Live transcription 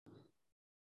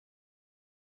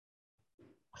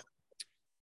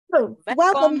Welcome,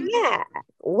 Welcome back.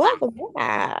 welcome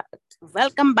back,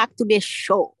 Welcome back to the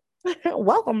show.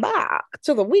 welcome back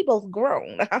to the We Both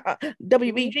Grown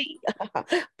WBG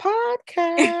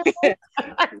Podcast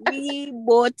We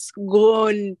both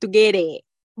gone together.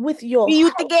 with your We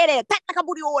you together. Tak tak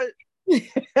booty hole.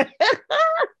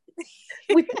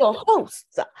 with your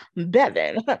hosts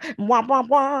Bevin,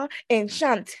 and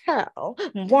Chantal.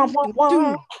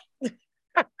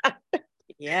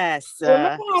 Yes.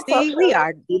 Remember I talked See, we about are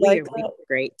it we like are we that? are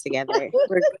great together.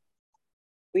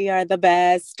 We are the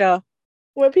best.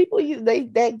 When people use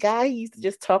that guy he used to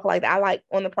just talk like that. I like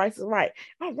on the Price is Right.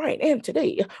 All right, and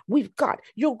today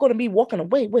you're gonna be walking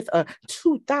away with a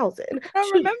 2000. I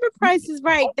don't remember Price is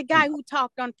Right. The guy who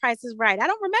talked on Price is Right. I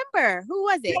don't remember. Who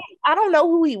was it? I don't know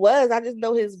who he was. I just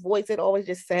know his voice. It always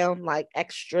just sound like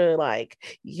extra, like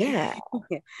yeah,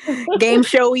 Game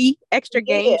showy. Extra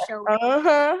game yeah, showy.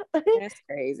 uh-huh. That's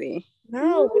crazy.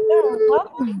 No, but no,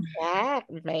 welcome back,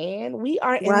 man. We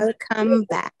are in. Welcome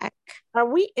back. Are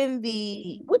we in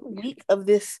the what week of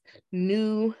this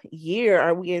new year?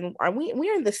 Are we in? Are we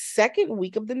are in the second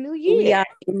week of the new We year? are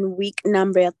in week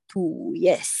number 2.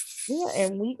 Yeah, Yes.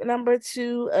 and week number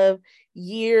 2 of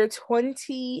year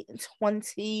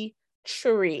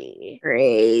 2023.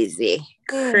 Crazy.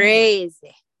 Mm.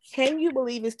 Crazy. Can you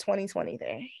believe it's 2020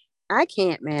 there? I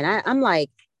can't, man. I'm like,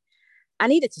 I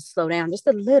needed to slow down just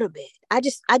a little bit. I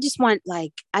just want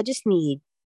like I just need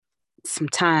some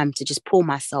time to just pull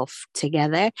myself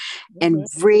together and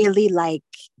Mhm. really like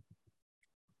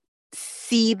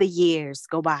see the years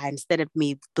go by instead of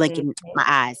me blinking Mhm. my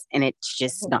eyes and it's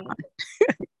just gone. Mhm.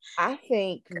 I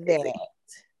think that Crazy.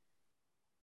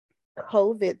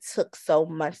 COVID took so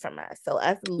much from us. So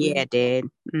us Yeah, losing it did.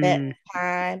 that Mm,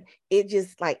 time, it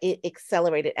just like it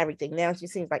accelerated everything. Now it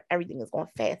just seems like everything is going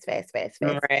fast, fast, fast, fast,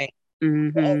 fast. right.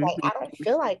 Whereas Mm-hmm. like I don't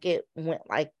feel like it went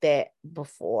like that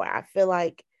before. I feel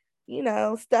like,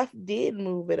 stuff did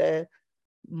move at a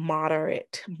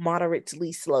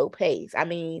moderately slow pace. I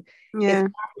mean, it's Yeah.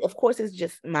 of course it's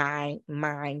just my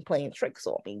mind playing tricks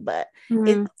on me, but it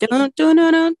Mm. Dun, dun,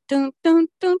 dun, dun, dun, dun,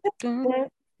 dun, dun,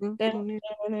 that dun,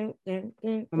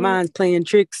 dun. My mind's playing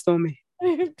tricks on me.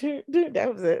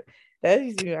 was it. That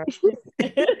used to be my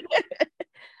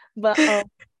but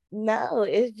no,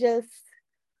 it's just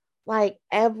like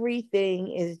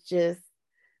everything is just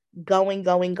going,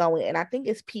 going, going. And I think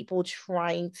it's people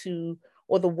trying to,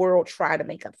 or the world try to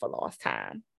make up for lost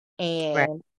time. Right.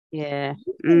 And Yeah.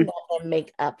 you can Mm. never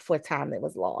make up for time that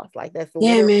was lost. Like that's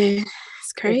Yeah, literally man.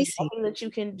 It's there's crazy. nothing that you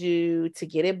can do to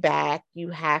get it back. You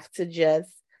have to just,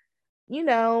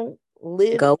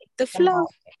 live Go in with the the moment.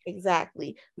 flow.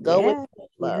 Exactly. Go with Yeah. the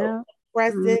flow. Yeah.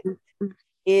 Present Mm.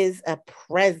 is a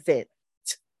present.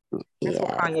 That's what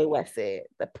Yeah. Kanye West said.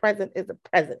 The present is a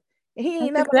present. And he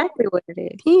ain't That's never exactly what it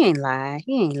is. He ain't lying.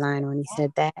 He ain't lying when he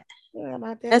said that.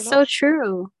 about that That's at all. so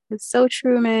true. It's so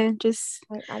true, man. Just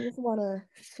Like I just want to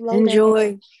slow down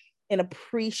enjoy. and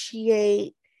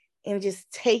appreciate and just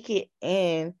take it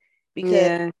in because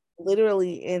Yeah.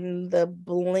 literally in the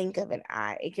blink of an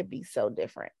eye, it could be so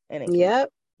different and it can be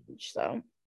Yep. huge. So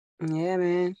Yeah,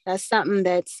 man. That's something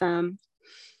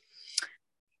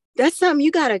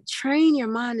you gotta train your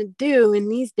mind to do in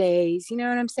these days. You know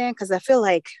what I'm saying? Because I feel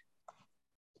like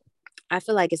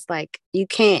it's like you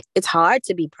can't. It's hard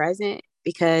to be present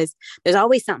because there's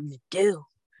always something to do,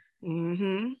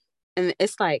 mm-hmm. and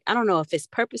it's like I don't know if it's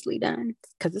purposely done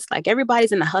because it's like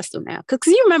everybody's in a hustle now.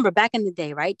 Because you remember back in the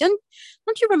day, right? Don't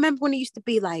you remember when it used to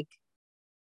be like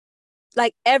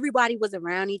everybody was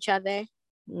around each other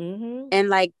Mm-hmm. and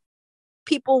like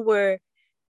people were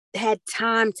had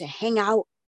time to hang out.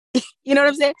 You know what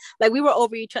I'm saying? Like we were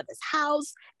over each other's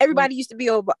house. Everybody used to be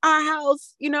over our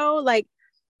house. Like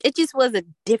it just was a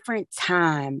different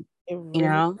time. It You really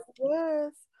know,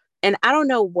 was. and I don't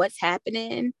know what's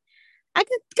happening. I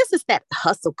guess it's that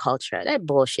hustle culture, that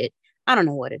bullshit. I don't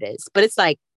know what it is, but it's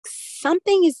like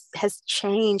something has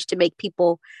changed to make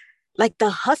people like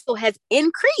the hustle has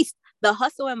increased. The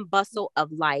hustle and bustle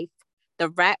of life, the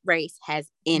rat race has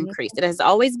increased. It has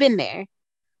always been there,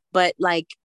 but like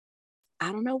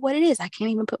I don't know what it is. I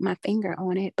can't even put my finger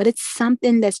on it, but it's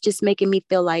something that's just making me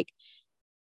feel like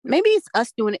maybe it's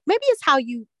us doing it. Maybe it's how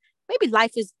you. Maybe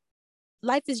life is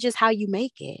just how you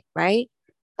make it, right?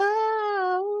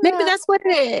 Oh, Maybe right. that's what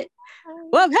it is.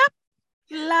 Well,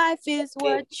 life is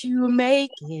what you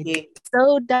make it. Yeah.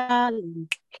 So, darling,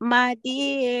 my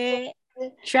dear,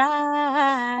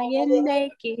 try and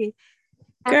make it,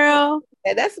 girl.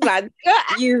 And that's my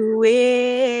You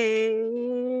will.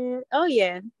 Oh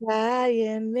yeah, try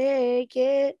and make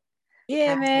it.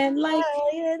 yeah, man. Like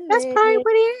Try and that's make probably it.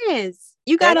 what it is.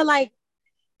 You That's gotta like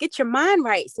get your mind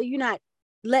right, so you're not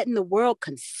letting the world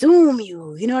consume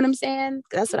you. You know what I'm saying?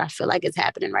 That's what I feel like is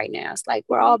happening right now. It's like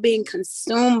we're all being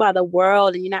consumed by the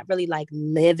world and you're not really like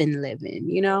living,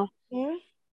 you know? Yeah.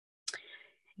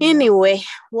 Anyway,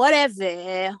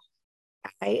 whatever.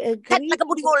 I agree.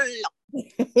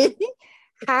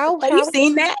 Have you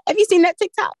seen that? Have you seen that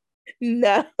TikTok?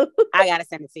 No. I gotta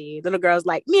send it to you. Little girl's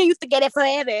like, me used to get it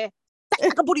forever.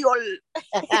 To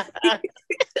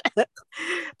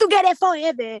get it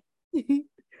forever.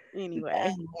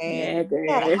 Anyway. Yeah,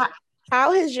 girl.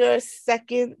 How has your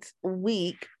second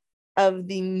week of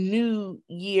the new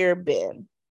year been?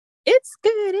 It's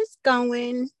good. It's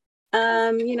going.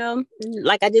 You know,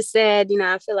 like I just said, you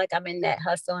know, I feel like I'm in that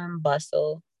hustle and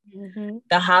bustle. Mm-hmm.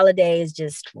 The holidays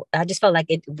I just felt like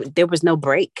there was no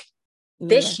break.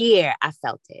 This year, I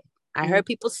felt it. I heard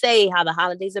people say how the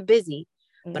holidays are busy,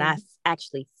 but I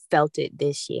actually felt it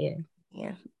this year.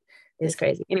 Yeah. It's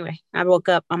crazy. Anyway, I woke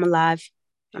up. I'm alive.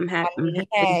 I'm happy. I'm happy.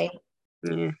 Hey.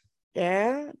 Yeah.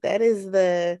 Yeah. That is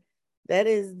the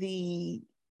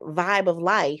vibe of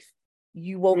life.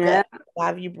 You woke up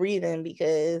while you breathing,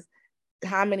 because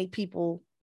how many people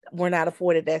were not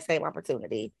afforded that same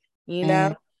opportunity, you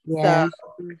know? Yeah.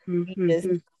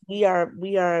 So we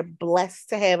are blessed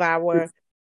to have our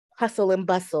hustle and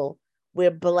bustle.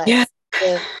 We're blessed.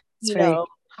 Yeah.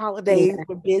 Holidays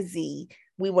were busy.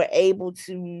 We were able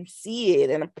to see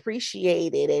it and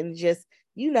appreciate it and just,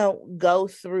 go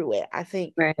through it. I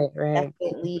think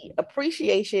definitely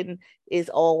appreciation is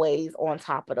always on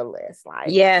top of the list. Like,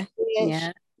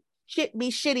 shit be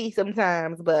shitty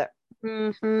sometimes, but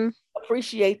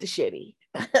appreciate the shitty.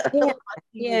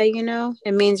 Yeah, you know,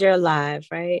 it means you're alive,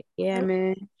 right? Yeah,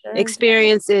 man.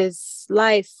 Experiences,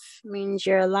 life means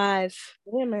you're alive.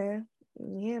 Yeah, man.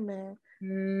 Yeah, man.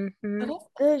 Mm-hmm. That's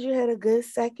good. You had a good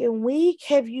second week.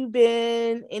 Have you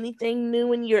been anything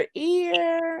new in your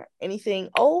ear? Anything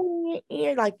old in your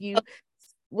ear? Like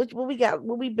what we got?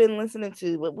 What we been listening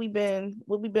to? What we been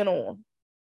on?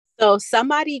 So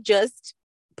somebody just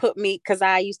put me, because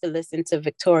I used to listen to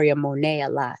Victoria Monet a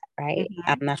lot, right?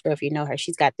 I'm not sure if you know her.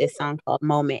 She's got this song called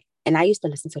Moment, and I used to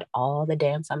listen to it all the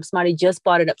damn time. Somebody just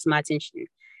brought it up to my attention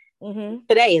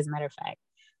today, as a matter of fact.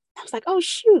 I was like, oh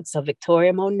shoot. So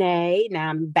Victoria Monet, now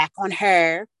I'm back on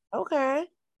her. Okay.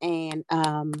 And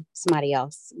somebody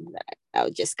else that I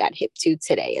just got hip to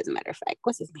today, as a matter of fact.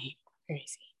 What's his name? Where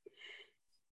is he?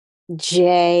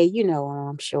 Jay, you know him,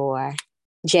 I'm sure.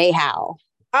 Jay Howell.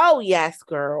 Oh yes,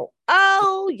 girl.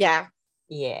 Oh yeah.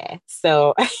 Yeah.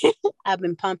 So I've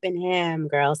been pumping him,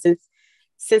 girl,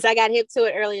 since I got hip to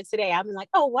it earlier today. I've been like,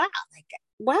 oh wow, like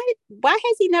why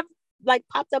has he never like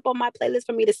popped up on my playlist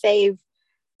for me to save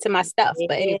to my stuff?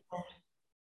 But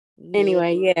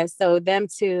anyway, so them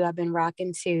two I've been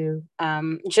rocking to.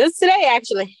 Just today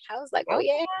actually, I was like, oh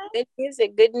yeah, good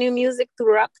music, good new music to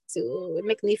rock to. It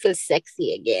makes me feel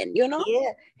sexy again, you know?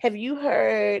 Yeah. Have you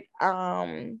heard?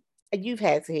 You've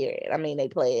had to hear it. I mean, they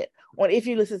play it if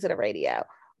you listen to the radio.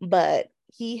 But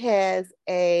he has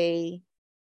a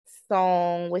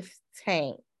song with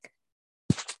Tank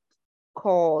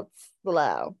called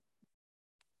Slow.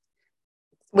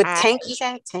 With Tank, you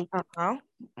said Tank.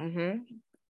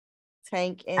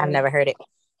 Tank and I've never heard it.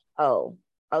 Oh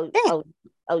yeah.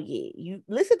 You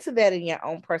listen to that in your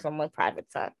own personal and private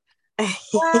time. And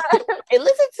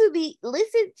listen to the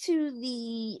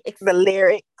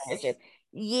lyrics.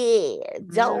 Yeah.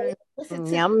 Don't listen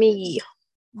to yummy.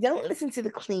 Don't listen to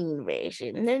the clean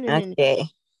version. No. Okay.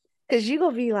 Because you're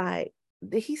gonna be like,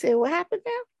 he said, what happened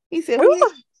now? He said,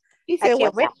 what? He said,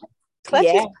 what happened?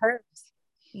 Clutches purse.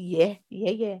 Yeah.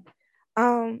 Okay.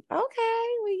 Well,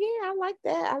 yeah, I like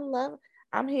that.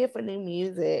 I'm here for new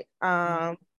music.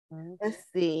 Let's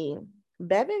see.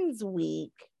 Bevin's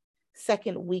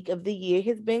second week of the year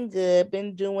has been good.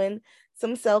 Been doing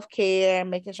some self-care,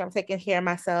 making sure I'm taking care of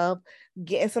myself,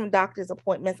 getting some doctor's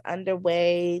appointments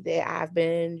underway that I've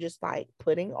been just like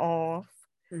putting off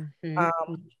for the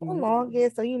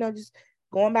longest. So, just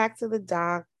going back to the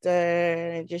doctor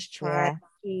and just trying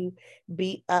to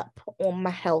be up on my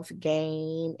health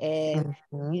game and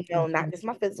not just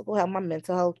my physical health, my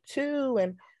mental health too.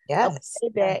 And that is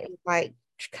like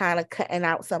kind of cutting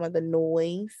out some of the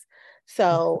noise.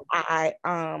 So I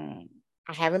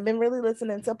haven't been really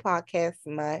listening to podcasts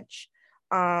much.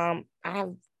 I've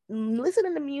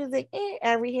listening to music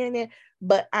every here and there,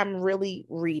 but I'm really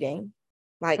reading.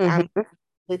 Like I've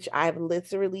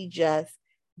literally just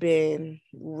been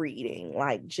reading,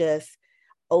 like just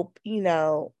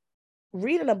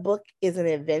reading a book is an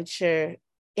adventure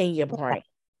in your brain.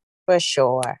 For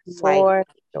sure. Just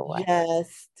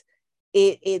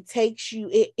it takes you,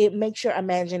 it makes your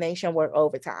imagination work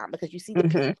overtime, because you see the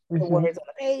pictures, the words on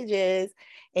the pages,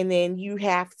 and then you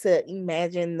have to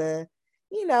imagine the,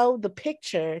 the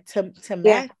picture to Yeah.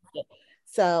 match it.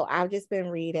 So I've just been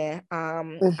reading.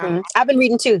 I've been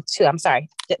reading too. I'm sorry.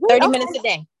 30 minutes a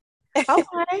day.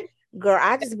 Okay. Girl,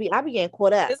 I be getting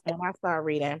caught up It's- when I start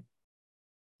reading.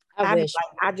 I I be wish. like,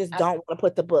 I just don't want to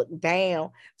put the book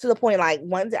down, to the point like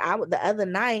one day, the other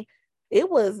night, it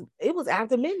was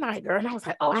after midnight, girl, and I was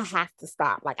like, oh, I have to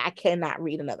stop. Like, I cannot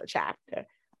read another chapter.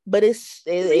 But it's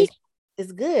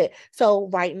good. So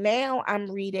right now I'm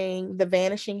reading The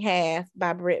Vanishing Half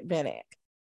by Britt Bennett.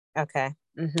 Okay.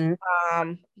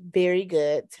 Very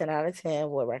good. 10 out of 10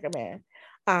 would recommend.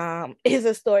 It's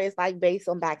a story, it's like based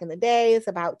on back in the day. It's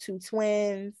about two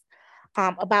twins,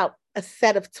 about a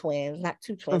set of twins, not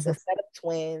two twins, a set of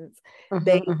twins.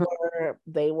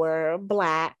 They were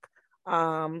black,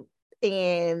 and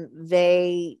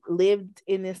they lived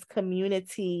in this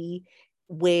community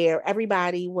where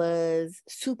everybody was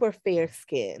super fair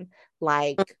skinned,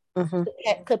 like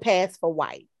could pass for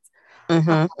white.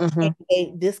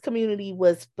 This community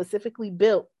was specifically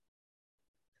built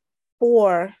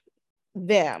for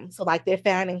them. So like their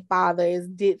founding fathers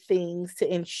did things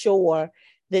to ensure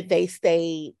that they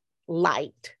stayed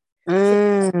light.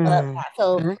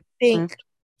 So think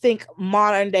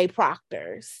modern day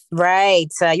proctors. Right.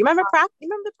 You remember You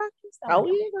remember the Proctors? Oh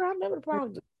yeah, I remember the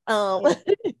proctors.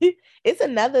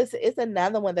 It's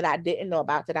another one that I didn't know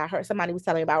about, that I heard somebody was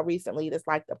telling me about recently. That's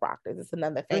like the Proctors. It's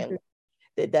another family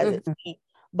that does it.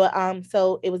 But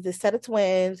so it was this set of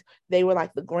twins. They were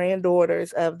like the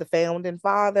granddaughters of the founding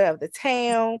father of the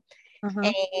town.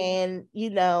 And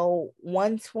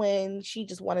one twin, she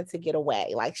just wanted to get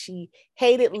away. Like, she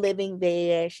hated living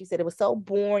there. She said it was so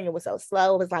boring, it was so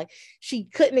slow. It was like she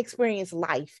couldn't experience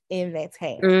life in that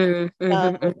town.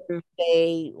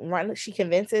 She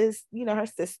convinces her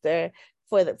sister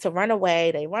to run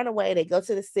away. They run away, they go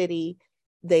to the city,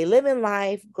 they live in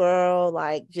life, girl,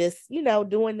 like just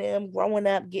doing them, growing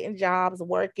up, getting jobs,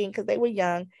 working, because they were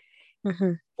young.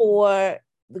 For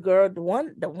the girl, the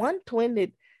one twin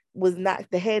that was not,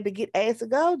 that had to get asked to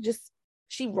go, just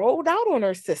she rolled out on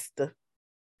her sister.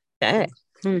 Left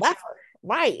her,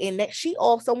 right, and that she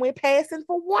also went passing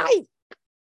for white.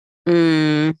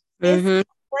 It's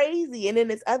crazy. And then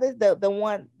this other, the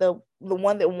one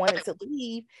that wanted to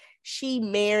leave, she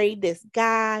married this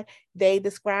guy. They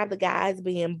described the guy as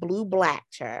being blue black,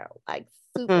 child, like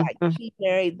like she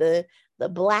married the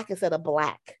blackest of the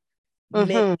black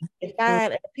men.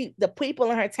 And the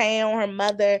people in her town, her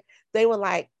mother, they were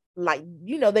like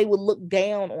they would look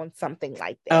down on something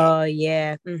like that. Oh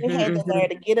yeah. They had to learn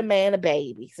to get a man a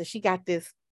baby. So she got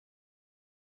this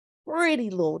pretty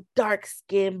little dark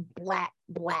skinned black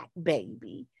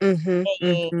baby.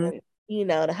 And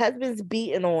the husband's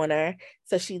beating on her.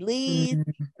 So she leaves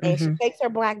and she takes her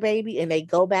black baby, and they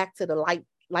go back to the light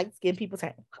skinned people's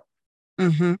house.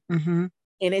 And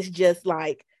it's just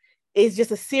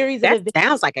a series of events.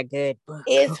 Sounds like a good book.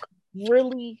 It's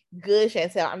really good,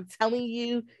 Chantal. I'm telling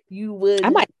you, you would. I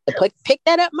might pick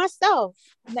that up myself.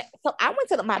 So I went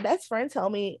to my best friend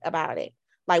told me about it.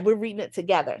 Like, we're reading it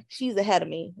together. She's ahead of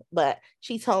me, but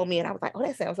she told me, and I was like, "Oh,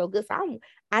 that sounds so good." So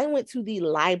I went to the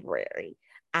library.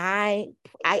 I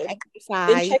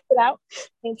exercised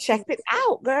and checked it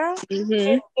out, girl.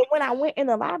 And when I went in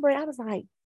the library, I was like,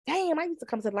 "Damn, I used to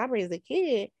come to the library as a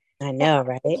kid." I know,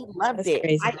 right? I loved That's it.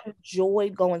 crazy. I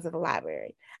enjoyed going to the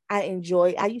library. I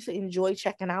used to enjoy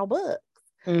checking out books.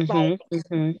 That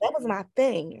was my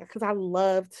thing, because I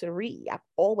love to read. I've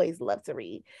always loved to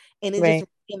read, and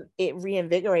it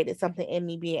reinvigorated something in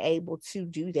me, being able to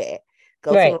do that.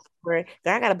 Go to the library.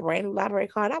 I got a brand new library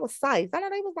card. I was psyched. I know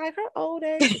they was like, her old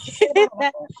age.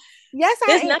 Yes,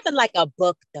 there's nothing like a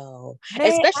book though,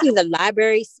 especially the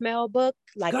library smell book.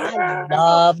 Like, girl, I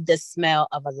love the smell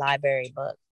of a library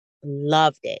book.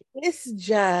 Loved it. It's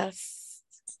just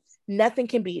nothing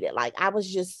can beat it. Like, I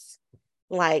was just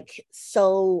like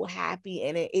so happy,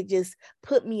 and it just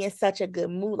put me in such a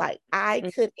good mood. Like, I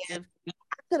could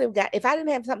have got, if I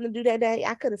didn't have something to do that day,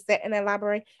 I could have sat in that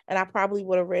library and I probably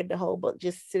would have read the whole book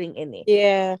just sitting in there.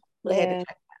 Yeah. Like,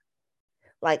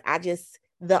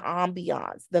 the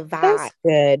ambiance, the vibe. That's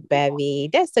good, Bevy.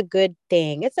 That's a good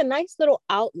thing. It's a nice little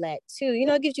outlet too.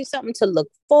 It gives you something to look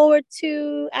forward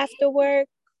to after work.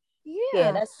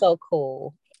 Yeah, that's so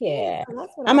cool. Yeah. So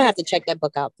I'm gonna have to check that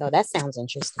book out though. That sounds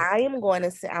interesting. I'm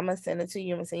gonna send it to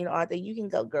you and say, Arthur, you can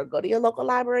go to your local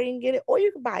library and get it, or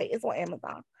you can buy it. It's on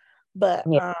Amazon. But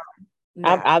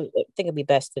I think it'd be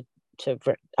best to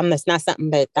it's not something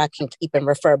that I can keep and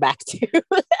refer back to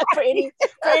for any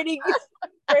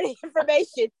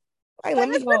information. Like, Like, let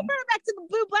me let's go. refer back to the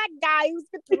blue black guy who's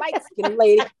with the light skinned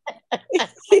lady.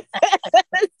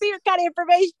 Let's see what kind of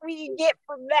information we can get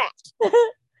from that.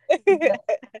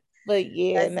 But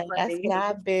yeah, That's no, that's funny. what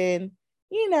I've been,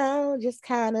 just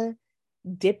kind of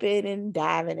dipping and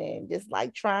diving in, just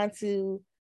like trying to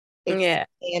Yeah,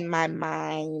 expand my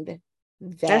mind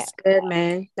that that's good,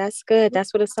 man. That's good.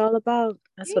 That's what it's all about.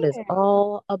 That's what it's yeah,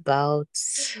 all about.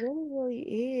 it really,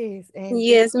 really is. And just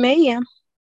Yes, ma'am.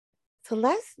 so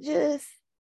let's just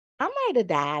I'm ready to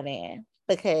dive in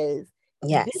because this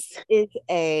Yes. is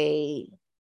a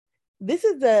this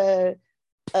is a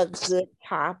good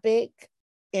topic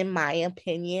in my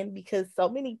opinion because so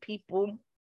many people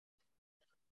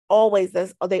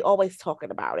they always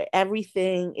talking about it.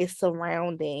 Everything is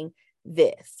surrounding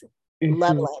this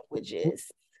love Mm-hmm.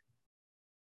 languages.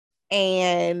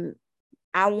 And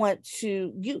I want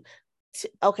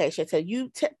okay, Chantal,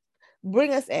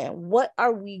 bring us in. What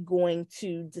are we going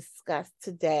to discuss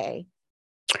today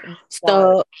regarding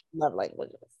So, love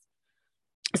languages?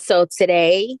 so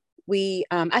today we,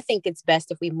 I think it's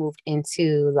best if we moved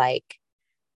into like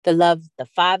the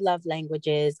 5 love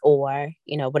languages, or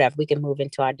whatever. We can move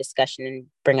into our discussion and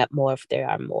bring up more if there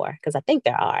are more, because I think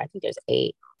there's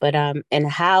 8. But and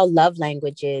how love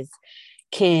languages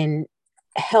can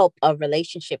help a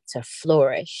relationship to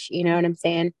flourish, you know what I'm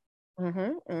saying? Mm-hmm,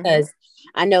 mm-hmm. Because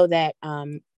I know that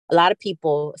a lot of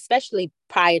people, especially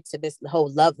prior to this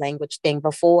whole love language thing,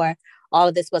 before all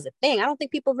of this was a thing, I don't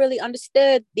think people really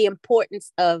understood the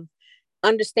importance of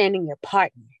understanding your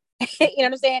partner. You know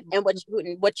what I'm saying? And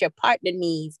what your partner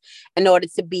needs in order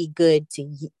to be good to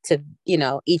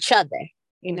each other.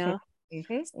 You Mm-hmm, know.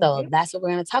 mm-hmm, So mm-hmm. that's what we're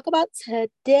going to talk about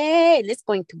today. And it's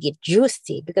going to get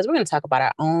juicy because we're going to talk about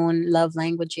our own love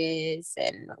languages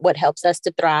and what helps us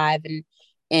to thrive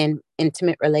in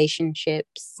intimate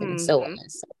relationships and so on Mm-hmm.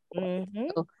 and so forth.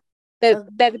 Mm-hmm. So,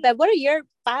 Bev, what are your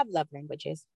 5 love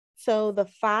languages? So the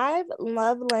 5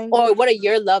 love Or language, what are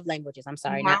your love languages? I'm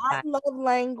sorry, my not 5. love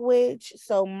language.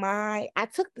 So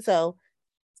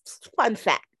fun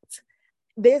fact.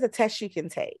 There's a test you can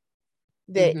take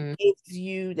that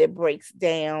Mm-hmm. that breaks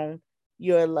down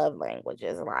your love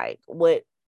languages. Like what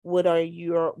are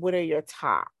your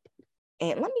top?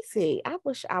 And let me see. I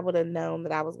wish I would have known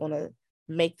that I was gonna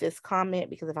make this comment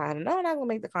because if I had known I was gonna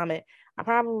make the comment, I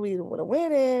probably would have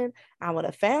went in, I would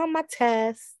have found my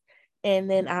test, and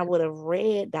then I would have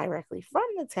read directly from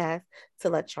the test to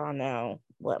let y'all know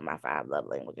what my 5 love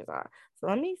languages are. So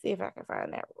let me see if I can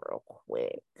find that real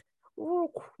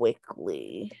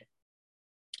quickly.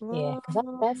 Yeah, because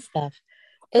that stuff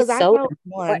Because is I so know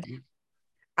one. important.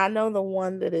 I know the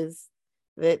one that is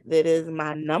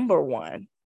my number one,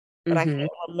 but I Mm-hmm.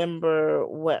 can't remember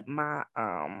what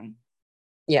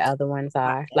Yeah, other ones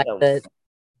my are like other the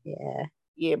yeah.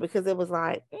 yeah, because it was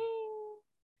like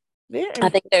they're I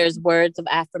think important. there's words of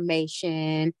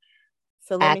affirmation,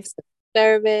 So let me acts of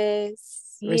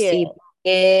service, yeah. receive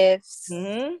gifts,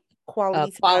 Mm-hmm.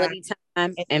 Quality time quality time,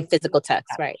 and and intimate physical touch.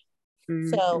 touch. Right. So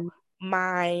Mm-hmm.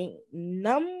 my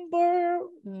number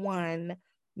one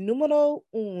numero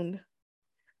un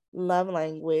love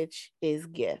language is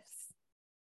gifts.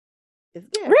 It's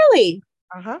gifts. Really.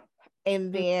 Uh-huh.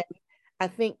 And then I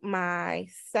think my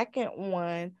second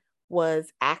one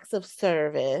was acts of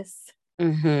service.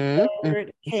 Mm-hmm.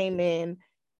 Third came in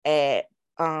at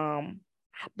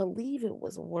I believe it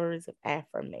was words of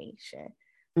affirmation.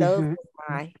 Those Mm-hmm. were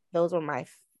my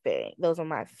thing. Those were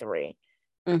my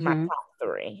Mm-hmm. top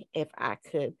 3 if I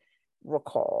could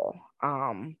recall.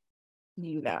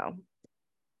 You know,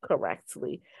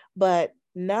 correctly. But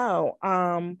no,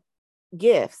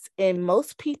 gifts. And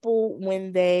most people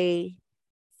when they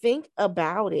think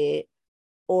about it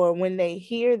or when they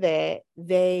hear that,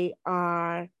 they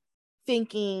are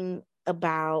thinking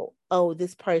about, oh,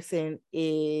 this person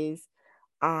is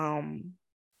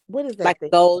what is Like that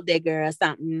thing? gold digger or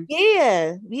something.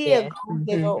 Yeah, Yeah. gold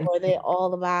digger, Mm-hmm. or they're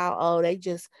all about, oh,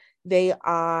 they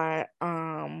are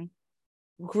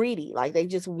greedy, like they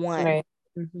just want. Right.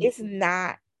 Mm-hmm.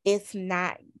 It's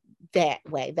not that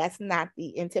way. That's not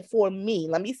the intent for me.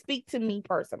 Let me speak to me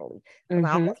personally because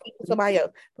I don't Mm-hmm. want to speak to somebody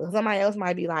else. But somebody else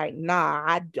might be like,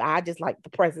 nah, I just like the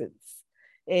presence.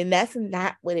 And that's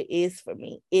not what it is for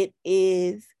me. It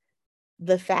is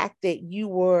the fact that you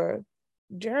were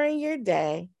during your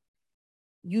day,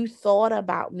 you thought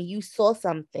about me, you saw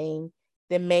something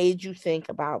that made you think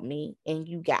about me and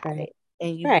you got Right. it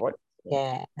and you Right. brought it to me.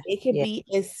 Yeah. It could Yeah. be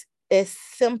as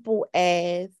simple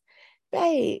as,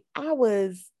 babe, I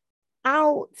was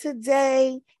out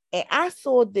today and I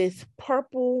saw this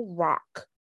purple rock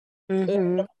on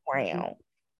Mm-hmm. the ground.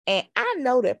 And I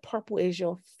know that purple is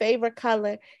your favorite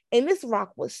color. And this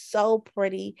rock was so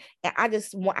pretty. And I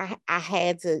just want I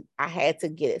had to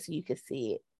get it so you could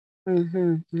see it.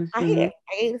 I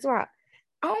hate this rock.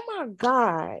 Oh my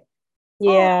God. Oh,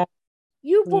 Yeah.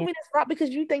 you bought Yeah. me this rock because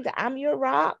you think that I'm your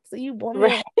rock. So you bought me a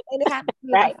Right. rock and it happened to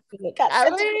be my Right. favorite Got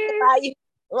color. sentimental value.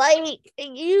 Like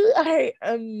you are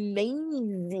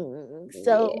amazing. Yeah.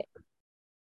 So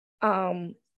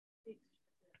um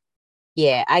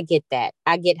Yeah, I get that.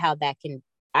 I get how that can,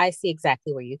 I see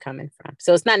exactly where you're coming from.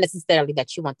 So it's not necessarily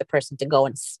that you want the person to go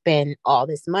and spend all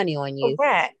this money on you.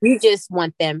 correct. You just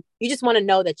want to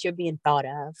know that you're being thought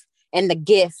of. And the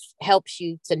gift helps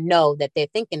you to know that they're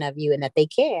thinking of you and that they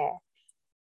care.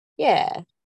 Yeah,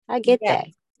 I get Yeah. that.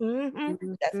 hmm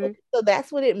Mm-hmm.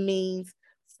 That's what it means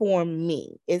for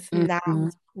me. It's not Mm-hmm.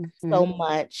 Mm-hmm. so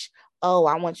much, oh,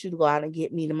 I want you to go out and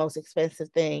get me the most expensive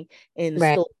thing in the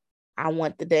Right. store. I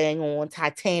want the dang on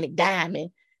Titanic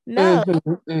diamond. No, Mm-hmm.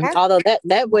 Mm-hmm. that's Although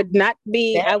that would not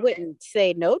be, that. I wouldn't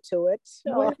say no to it.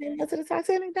 You So want to say no to the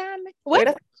Titanic diamond?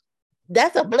 what?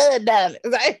 That's a blood diamond.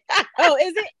 Right? Oh,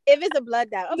 is it? If it's a blood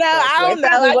diamond, of No, course. I Yeah, don't it know.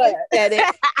 probably I was. just said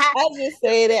it. I just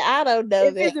said it. I don't know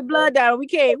If that. it's a blood diamond, we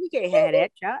can't have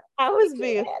that shot. I We was can't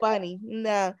being have that. funny.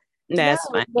 No, no, That's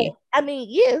but funny. I mean,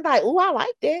 yeah, it's like, oh, I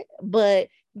like that, but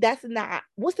that's not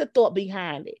what's the thought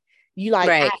behind it. You like,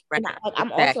 Right, right,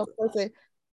 I'm also a exactly.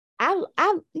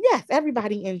 person. Yes,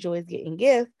 everybody enjoys getting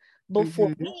gifts, but for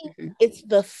Mm-hmm, me, mm-hmm. it's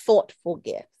the thoughtful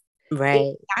gift. It's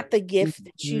Right. not the gift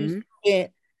that you Mm-hmm.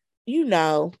 spent, you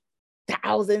know,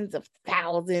 thousands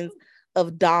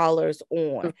of dollars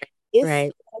on. Right. It's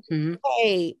Right. Mm-hmm.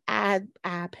 hey, I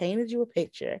painted you a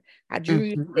picture. I drew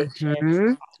you a Mm-hmm. picture.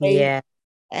 Mm-hmm. Made Yeah.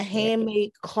 a Yeah.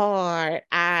 handmade card.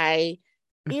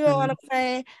 You know what Mm-hmm. I'm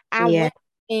saying? I Yeah. went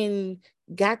and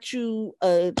got you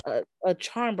a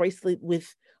charm bracelet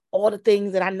with all the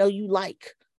things that I know you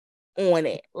like on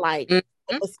it. Like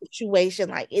Mm-hmm. a situation,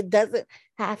 like it doesn't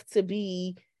have to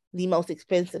be the most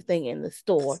expensive thing in the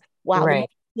store. While the Right. most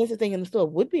expensive thing in the store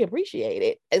would be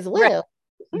appreciated as Right. well,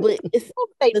 but it's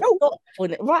Don't say the no.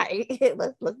 thoughtfulness,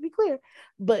 right? Let's be clear.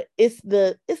 But it's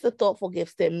the thoughtful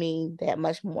gifts that mean that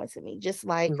much more to me. Just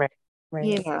like, Right.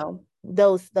 Right.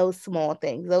 those small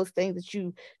things, those things that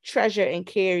you treasure and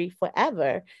carry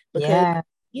forever. Because Yeah.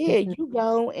 yeah, Mm-hmm. you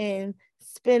go and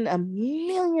spend $1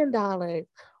 million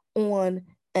on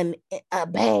a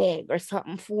bag or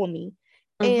something for me,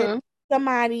 and Mm-hmm.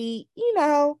 somebody,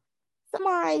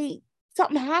 somebody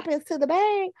something happens to the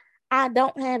bag, I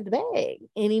don't have the bag Right.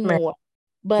 anymore. Mm-hmm.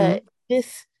 But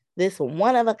this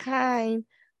one of a kind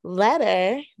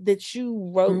letter that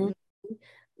you wrote,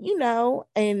 Mm-hmm.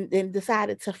 and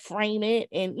decided to frame it,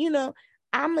 and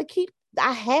I'm gonna keep.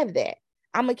 I have that.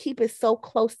 I'm gonna keep it so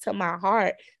close to my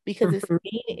heart because Mm-hmm.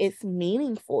 it's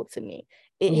meaningful to me.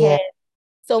 It Yeah. had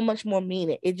so much more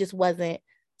meaning. It just wasn't.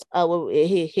 Oh, well,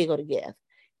 here go the gift. And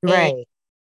Right.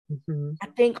 Mm-hmm. I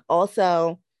think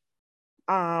also,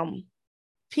 um,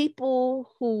 people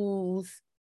whose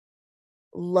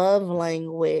love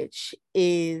language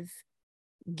is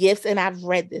gifts, and I've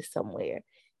read this somewhere.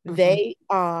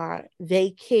 Mm-hmm. They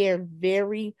care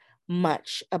very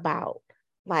much about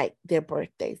like their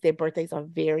birthdays. Their birthdays are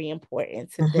very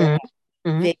important to them. Mm-hmm.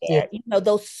 Mm-hmm. There, Yeah.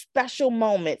 those special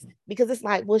moments, because it's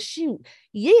like, well, shoot,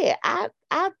 yeah, I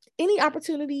any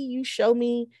opportunity you show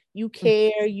me you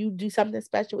care, you do something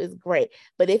special is great.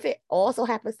 But if it also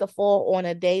happens to fall on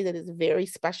a day that is very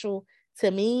special to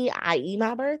me, i.e.,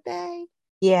 my birthday,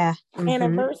 Yeah. Mm-hmm.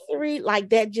 anniversary, like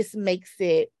that just makes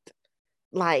it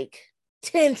like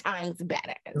 10 times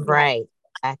better. It's like Right.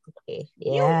 Exactly.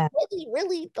 you Yeah.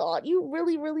 really thought, you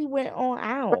really went on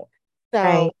out. So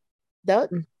Right.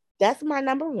 that Mm. that's my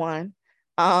number one.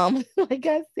 Like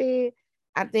I said,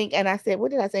 I think, and I said, what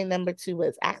did I say? Number two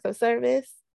was acts of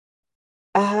service.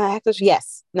 Actors,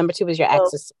 yes. Number two was your So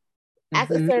access.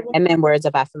 acts of Mm-hmm. service, And then words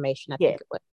of affirmation, I yeah. think it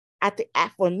was. I think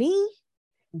for me,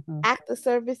 Mm-hmm. act of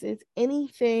service is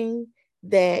anything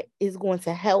that is going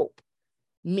to help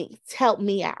me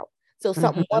out. So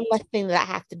something, Mm-hmm. one less thing that I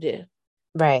have to do.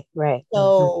 Right. Right.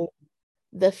 Mm-hmm. So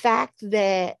the fact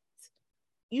that,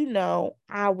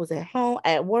 I was at home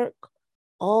at work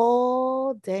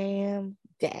all damn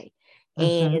day,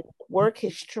 and Mm-hmm. work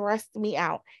has stressed me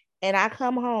out. And I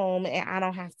come home and I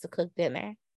don't have to cook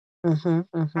dinner. Mm-hmm.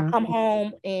 I Mm-hmm. come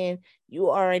home and you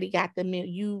already got the meal.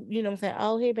 You know what I'm saying?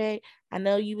 Oh, hey, babe, I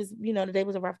know you was, the day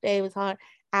was a rough day. It was hard.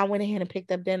 I went ahead and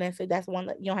picked up dinner. So that's one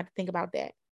that you don't have to think about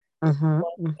that. Mm-hmm.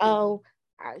 Oh,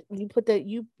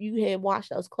 you had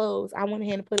washed those clothes. I went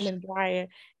ahead and put them in the dryer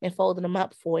and folded them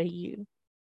up for you.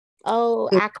 Oh,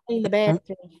 I cleaned the Mhm,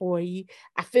 bathroom for you.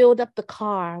 I filled up the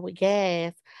car with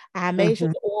gas. I made sure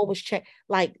mhm. the oil was checked.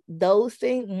 Like those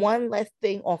things, one less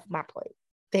thing off my plate.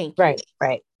 Thank you. Right,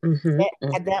 right. Mhm,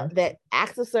 That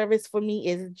acts of service for me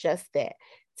is just that,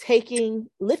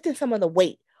 lifting some of the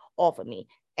weight off of me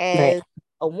right. as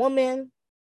a woman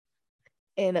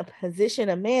in a position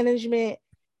of management,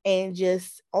 and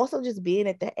just also just being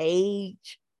at the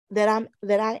age that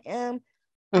I am.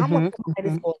 I'm a Mhm,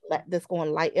 somebody mhm. that's going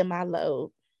to lighten my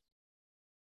load.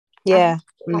 I'm Yeah.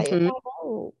 lighten Mhm. my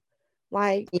load.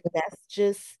 Like Yeah. that's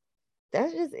just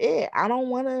it. I don't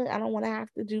wanna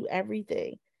have to do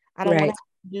everything. I don't wanna Right. have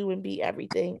to do and be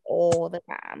everything all the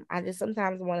time. I just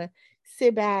sometimes wanna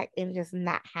sit back and just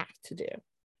not have to do.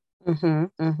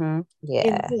 Mhm, mhm. And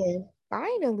Yeah. then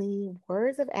finally,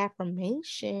 words of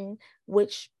affirmation,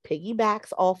 which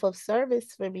piggybacks off of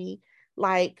service for me.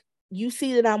 Like, you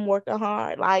see that I'm working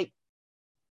hard. Like,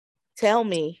 tell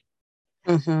me.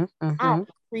 Mhm, I mhm.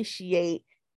 appreciate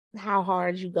how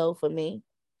hard you go for me.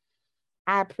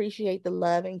 I appreciate the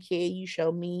love and care you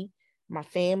show me, my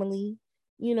family.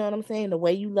 You know what I'm saying? The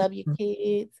way you love your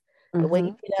kids, the way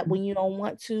you Mhm. get up when you don't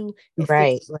want to and still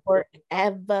Right. work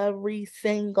every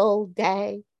single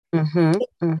day. Mhm,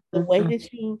 The mhm, way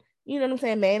that you know what I'm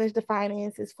saying, manage the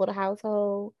finances for the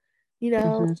household. You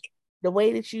know, mhm, the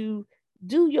way that you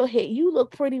do your hair, you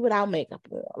look pretty without makeup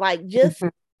on. Like just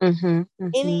mhm, mhm,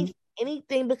 any mhm.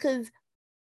 anything, because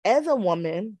as a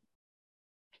woman,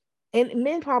 and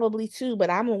men probably too, but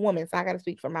I'm a woman, so I got to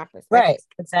speak from my perspective. Right.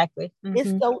 Exactly. It's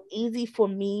Mhm. so easy for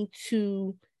me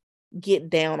to get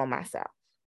down on myself.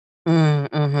 Mm,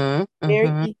 mhm, Very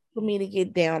mhm. easy for me to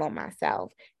get down on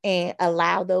myself and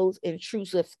allow those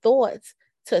intrusive thoughts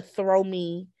to throw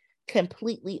me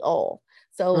completely off.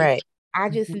 So Right. I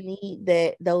just Mhm,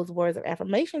 need those words of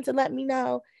affirmation to let me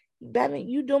know, Bevin,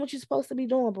 you doing what you're supposed to be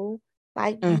doing, boo.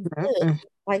 Like you mhm, good. mhm.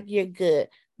 Like you're good.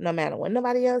 No matter what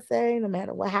nobody else say, no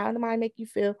matter what how somebody make you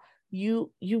feel,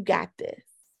 you got this.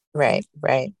 You Right,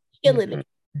 right. killing Mhm, it.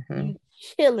 mhm. You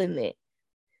killing it.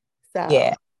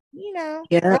 Yeah. So, you know,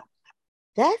 Yeah.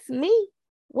 that's me.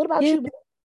 What about Yeah. you?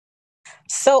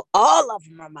 So all of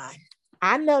them are mine.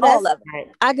 I know All that's of them. right.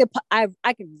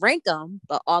 I could rank them,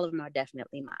 but all of them are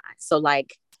definitely mine. So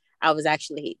like I was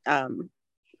actually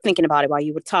thinking about it while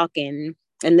you were talking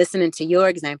and listening to your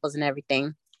examples and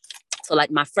everything. So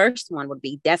like my first one would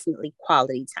be definitely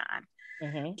quality time.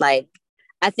 Mm-hmm. Like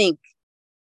I think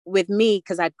with me,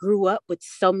 because I grew up with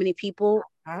so many people,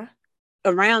 Huh?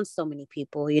 around so many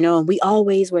people, and we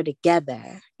always were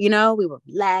together, we were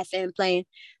laughing, playing.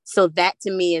 So that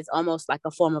to me is almost like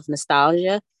a form of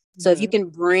nostalgia. So if you Mm-hmm. can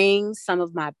bring some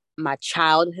of my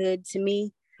childhood to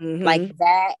me, like Mm-hmm.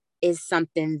 that is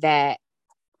something that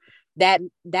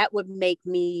would make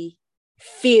me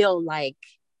feel like,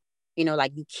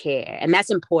 like you care. And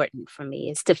that's important for me,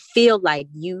 is to feel like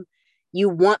you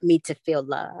want me to feel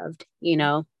loved.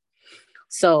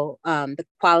 So the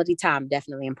quality time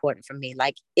definitely important for me.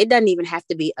 Like it doesn't even have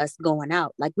to be us going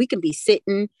out. Like we can be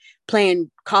sitting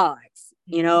playing cards,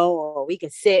 Mm-hmm. or we can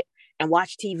sit and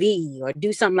watch TV or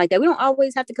do something like that. We don't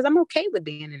always have to, because I'm okay with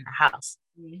being in the house.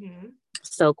 Mm-hmm.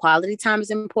 So quality time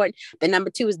is important. The number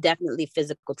two is definitely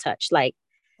physical touch. Like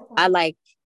I Okay. like,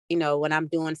 when I'm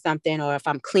doing something, or if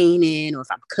I'm cleaning, or if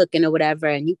I'm cooking or whatever,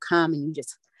 and you come and you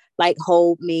just like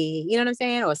hold me, you know what I'm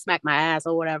saying? Or smack my ass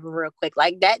or whatever real quick.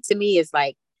 Like that to me is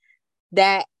like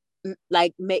that,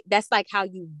 like that's like how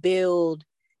you build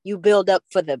up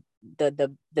for the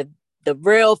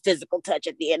real physical touch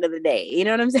at the end of the day. You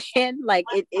know what I'm saying? Like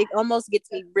it almost gets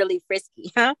me really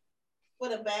frisky, huh? For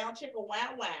the bound chicken,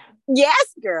 wow, wow.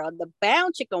 Yes, girl, the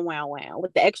bound chicken wow wow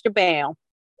with the extra bound.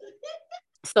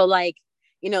 So like,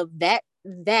 that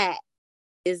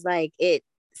is like it.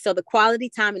 So the quality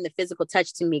time and the physical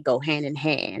touch to me go hand in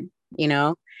hand,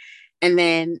 and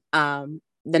then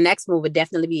the next one would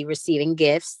definitely be receiving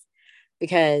gifts,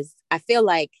 because I feel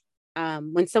like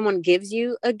when someone gives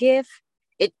you a gift,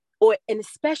 and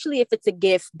especially if it's a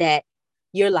gift that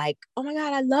you're like, oh my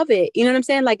God, I love it. You know what I'm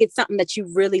saying? Like it's something that you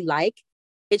really like.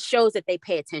 It shows that they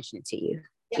pay attention to you,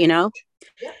 Yep. you know?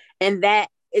 Yep. And that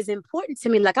is important to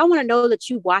me. Like I want to know that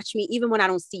you watch me even when I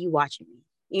don't see you watching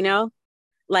me,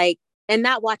 like, and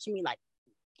not watching me like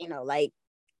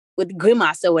with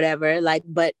grimace or whatever, like,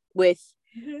 but with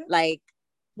Mm-hmm. like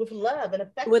With love and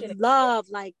with affection. love,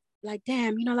 like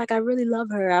damn, like I really love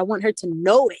her. I want her to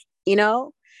know it,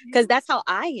 because Yeah. that's how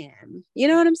I am. You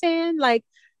know what I'm saying?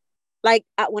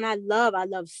 When I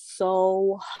love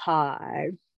so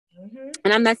hard. Mm-hmm.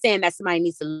 And I'm not saying that somebody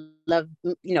needs to love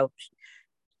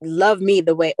me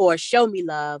the way, or show me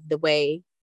love the way,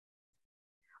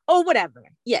 or whatever.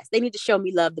 Yes, they need to show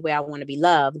me love the way I want to be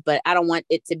loved, but I don't want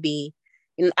it to be,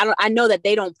 I know that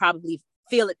they don't probably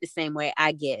feel it the same way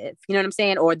I give, you know what I'm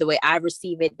saying? Or the way I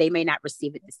receive it, they may not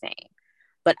receive it the same.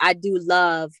 But I do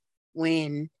love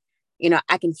when,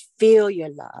 I can feel your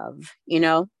love,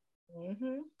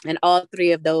 Mm-hmm. and all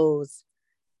three of those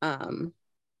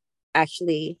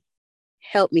actually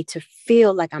help me to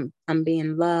feel like I'm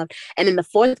being loved. And then the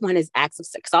fourth one is acts of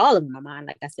service. All of them are mine,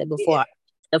 like I said before. Yeah.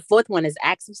 The fourth one is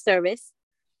acts of service,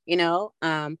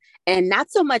 and not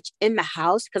so much in the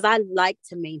house, because I like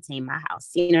to maintain my house.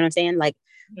 You know what I'm saying? Like,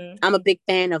 Mm-hmm. I'm a big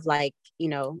fan of, like,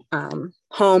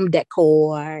 home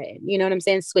decor, and you know what I'm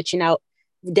saying? Switching out,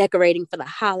 decorating for the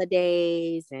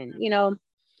holidays, and,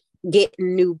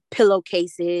 getting new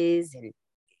pillowcases and,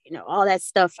 all that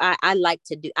stuff. I like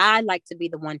to do. I like to be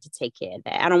the one to take care of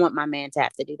that. I don't want my man to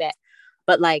have to do that.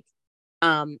 But like,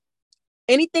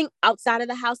 anything outside of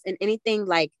the house, and anything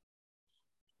like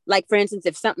for instance,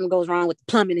 if something goes wrong with the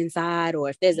plumbing inside, or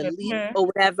if there's a leak or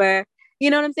whatever, you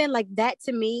know what I'm saying? Like, that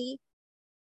to me,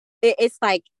 it's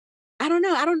like, I don't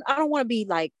know. I don't want to be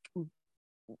like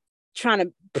trying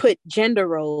to put gender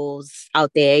roles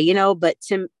out there, but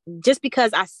just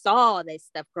because I saw that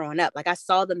stuff growing up, like I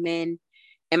saw the men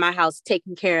in my house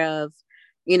taking care of,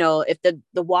 if the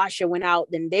washer went out,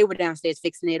 then they were downstairs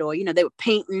fixing it, or, they were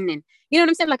painting, and you know what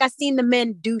I'm saying? Like, I seen the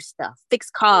men do stuff, fix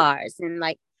cars, and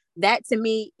like, that to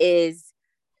me is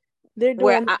They're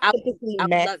where doing typically I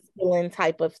would love. masculine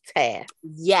type of task.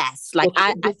 Yes. Like,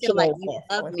 I feel like you love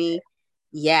Masculine. me.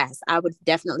 Yes, I would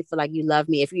definitely feel like you love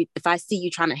me if I see you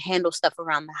trying to handle stuff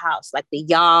around the house, like the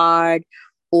yard,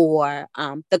 or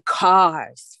the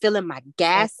cars, filling my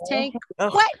gas tank.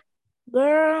 Ugh. What?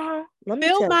 Girl, let me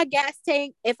Fill tell my gas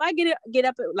tank. If I get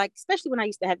up, like, especially when I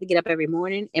used to have to get up every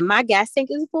morning, and my gas tank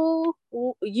is full,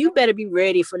 you better be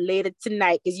ready for later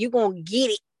tonight, because you're gonna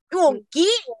get it. You're gonna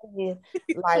get you.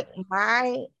 Like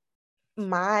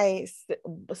my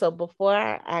so before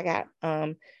I got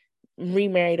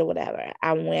remarried or whatever,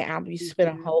 I used to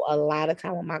spend a lot of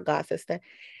time with my god sister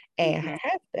and her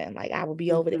husband. Like, I would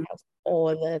be over the house all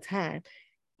the time.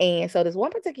 And so this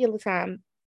one particular time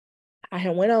I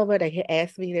had went over, they had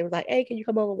asked me, they was like, hey, can you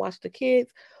come over and watch the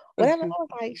kids? Whatever. I was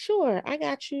like, sure, I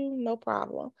got you, no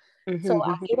problem. So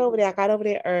I got over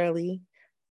there early.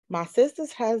 My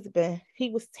sister's husband,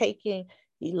 he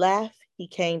left, he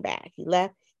came back. He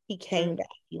left, he came back.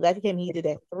 He left, he came. He did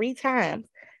that 3 times.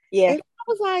 Yeah. And I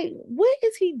was like, what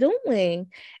is he doing?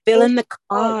 Filling the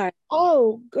car. Like,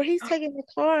 oh, girl, he's taking the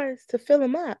cars to fill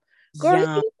them up.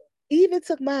 Girl, he even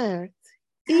took mine.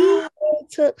 Even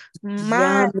took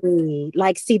mine. Yummy.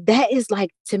 Like, see, that is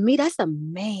like, to me, that's a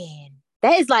man.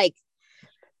 That is like,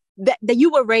 that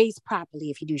you were raised properly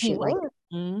if you do shit like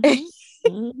that.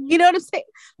 You know what I'm saying?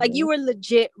 Like, you were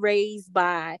legit raised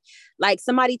by, like,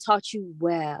 somebody taught you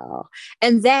well.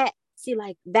 And that, see,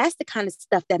 like, that's the kind of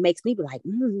stuff that makes me be like,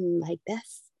 like,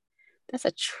 that's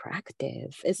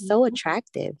attractive. It's so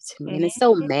attractive to me. And it's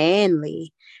so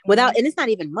manly. And it's not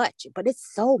even much, but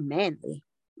it's so manly.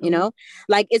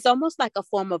 Like, it's almost like a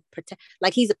form of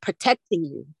like, he's protecting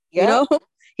you.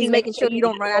 He's making sure you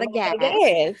don't run out of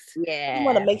gas. Yeah. You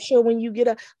want to make sure when you get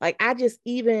up, like, I just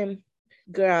even,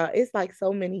 girl, it's like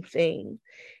so many things.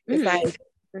 It's like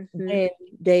when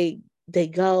they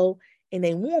go and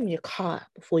they warm your car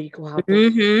before you go out.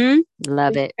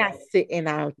 Love it. Not sitting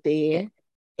out there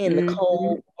in the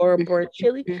cold or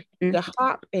chilly. You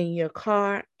hop in your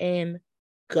car and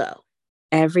go.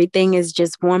 Everything is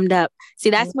just warmed up. See,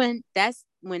 that's when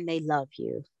they love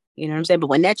you. You know what I'm saying? But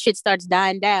when that shit starts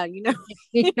dying down, the love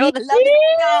is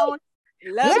gone.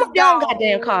 Love is your own gone.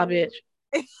 goddamn car, bitch.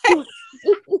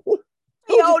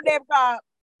 Your own damn car.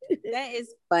 That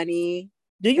is funny.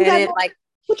 Do you guys like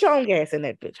put your own gas in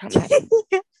that bitch? I'm like,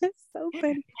 so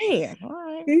funny. Man, all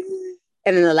right.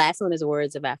 And then the last one is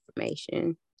words of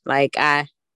affirmation. Like, I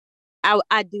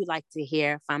do like to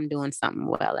hear if I'm doing something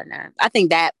well or not. I think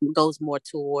that goes more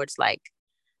towards, like,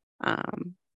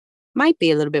 might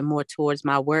be a little bit more towards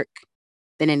my work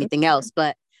than anything else,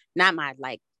 but not my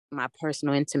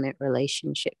personal intimate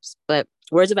relationships. But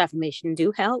words of affirmation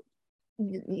do help.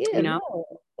 Yeah, no.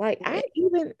 Like, I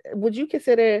even, would you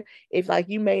consider if, like,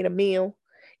 you made a meal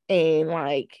and,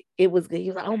 like, it was good,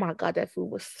 you're like, oh my God, that food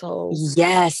was so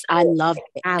yes, good. I love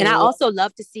it. And I also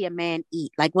love to see a man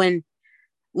eat. Like, when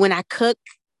I cook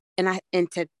and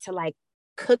to like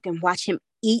cook and watch him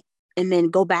eat and then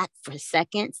go back for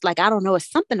seconds, like, I don't know, it's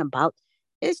something about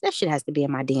it. That shit has to be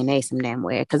in my DNA some damn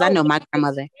way, because I know my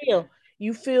grandmother.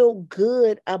 You feel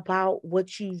good about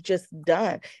what you've just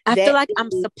done. I feel like I'm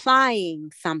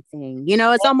supplying something.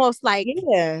 It's almost like,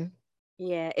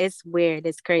 Yeah, it's weird.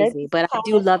 It's That's crazy. But I part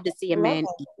do of love to see a the love man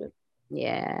eat. language.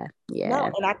 Yeah. No,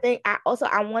 Yeah. and I think I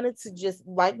wanted to just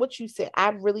like what you said. I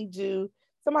really do.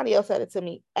 Somebody else said it to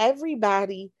me.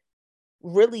 Everybody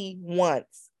really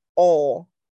wants all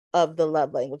of the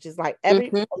love languages. Like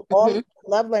Mm-hmm, all mm-hmm. of the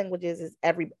love languages is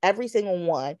every single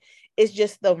one. It's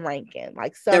just the ranking.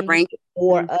 Like The some you rank. get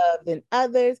more Mm-hmm, of than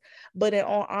others. But in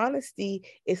all honesty,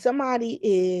 if somebody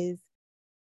is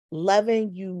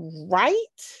loving you right,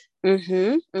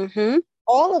 mm-hmm, mm-hmm.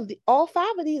 all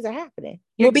five of these are happening.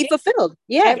 You're Will be getting fulfilled.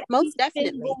 Yeah, every most single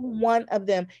definitely. one of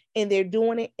them, and they're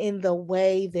doing it in the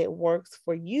way that works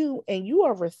for you, and you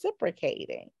are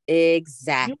reciprocating. You are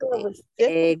Exactly.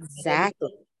 reciprocating.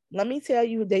 Exactly. Let me tell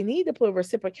you, they need to put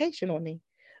reciprocation on me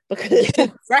because Yeah,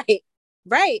 right.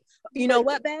 Right. You know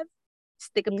what, Bev?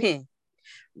 Stick a pin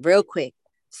real quick.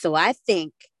 So I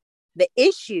think the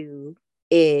issue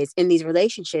is in these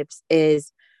relationships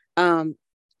is um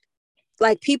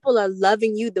like people are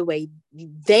loving you the way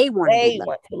they want to be they loved,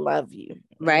 want to love you.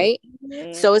 right?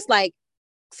 Mhm. So it's like,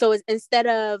 so it's, instead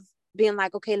of being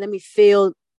like, okay, let me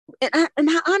feel, and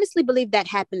I honestly believe that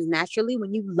happens naturally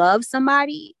when you love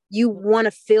somebody, you want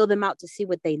to feel them out to see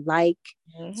what they like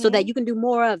so that Mhm. you can do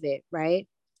more of it, right?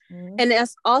 Mhm. And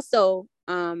that's also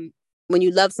when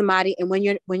you love somebody and when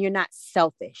you're not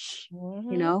selfish, you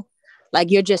Mhm. know, like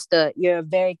you're a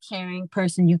very caring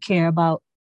person, you care about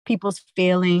people's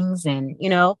feelings, and you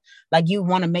know, like you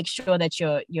want to make sure that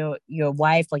your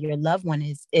wife or your loved one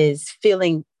is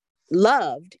feeling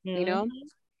loved, you Mhm. know,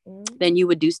 then Mhm. you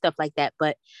would do stuff like that.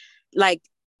 But like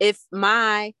if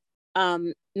my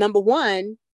number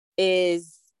one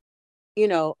is, you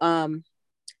know,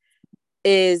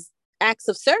 is acts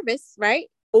of service, right?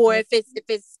 Or if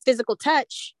it's physical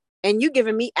touch and you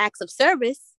giving me acts of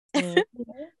service, Mhm.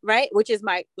 right? Which is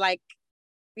my, like,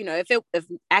 you know, if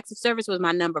acts of service was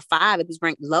my number five, it was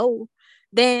ranked low,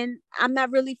 then I'm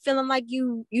not really feeling like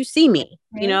you see me,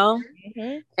 you Mhm. know?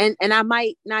 Mhm. And I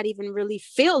might not even really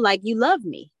feel like you love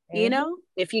me, you Mhm. know?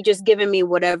 If you just giving me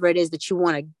whatever it is that you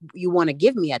want to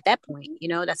give me at that point, you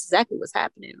know, that's exactly what's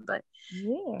happening. But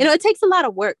Yeah, you know, it takes a lot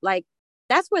of work. Like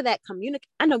that's where that communicate.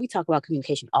 I know we talk about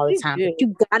communication all the we time, but do.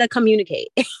 you gotta communicate.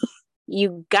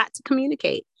 You got to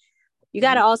communicate. You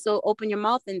gotta also open your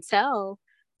mouth and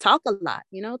talk a lot.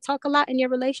 You know, talk a lot in your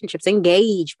relationships.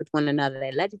 Engage with one another.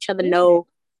 Let each other Yeah. know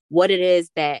what it is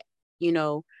that you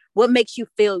know. What makes you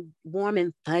feel warm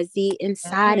and fuzzy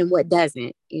inside, Mhm. and what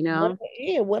doesn't. You What know.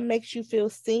 yeah, what makes you feel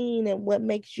seen and what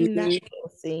makes you not Mm-hmm. feel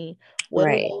seen? What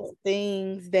are Right. those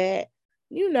things that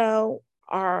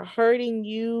are hurting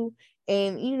you?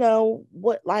 And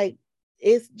what, like,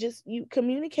 it's just you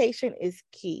communication is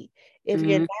key. If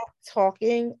you're Mm-hmm. not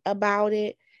talking about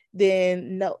it,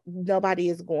 then nobody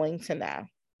is going to know.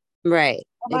 Right.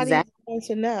 Nobody is Exactly. going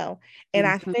to know. And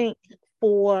I Mm-hmm. think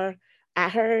I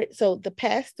heard, so the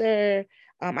pastor,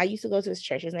 I used to go to his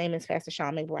church. His name is Pastor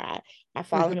Sean McBride. I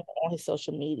follow Mm-hmm. him on his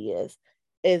social medias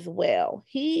as well.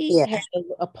 He Yeah. had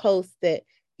a post that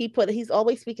he's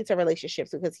always speaking to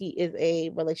relationships because he is a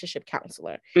relationship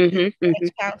counselor. He's Mm-hmm. a Mm-hmm.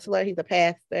 marriage counselor, he's a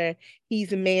pastor,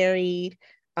 he's married.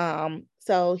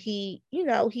 So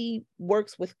he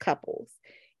works with couples.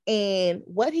 And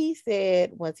what he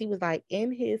said was, he was like,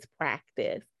 in his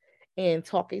practice and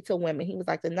talking to women, he was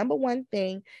like, the number one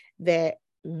thing that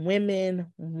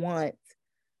women want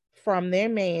from their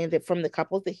man, that from the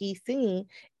couples that he's seen,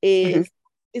 Mm-hmm.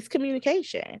 is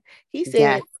communication. He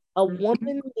Yeah. said a Mm-hmm.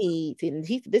 woman needs, and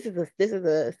this is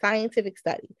a scientific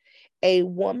study. A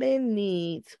woman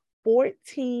needs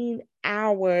 14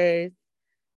 hours.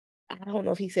 I don't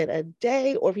know if he said a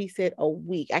day or if he said a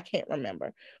week. I can't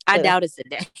remember, I but doubt it's a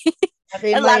day.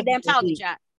 it A might lot have of damn been a talking, week.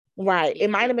 chat. Right. Yeah. It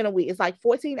might have been a week. It's like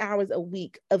 14 hours a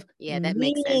week of Yeah, that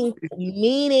makes sense.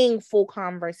 meaningful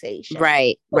conversation.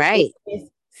 Right, So if right. it's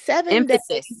 7 days,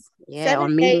 Emphasis. Yeah, seven on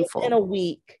days in meaningful. a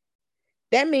week,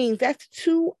 that means that's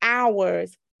 2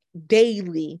 hours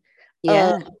daily of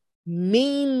Yeah.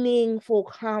 meaningful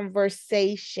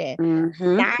conversation.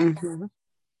 Mm-hmm. Not, Mm-hmm.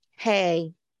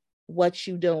 hey, what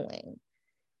you doing?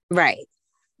 Right.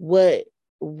 what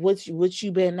what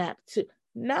you been up to?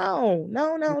 No,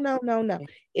 no, no, no, no, no.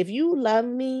 If you love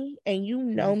me and you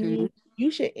know Mm-hmm. me, you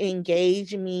should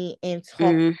engage me and talk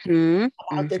Mm-hmm.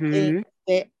 about the things Mm-hmm.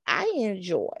 that I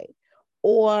enjoy.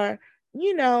 Or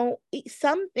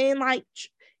something like,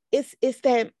 it's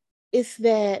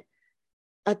that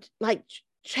like,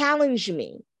 challenge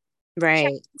me.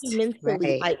 Challenge Right. me mentally.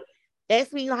 Right. Like,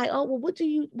 ask me like, oh, well, what do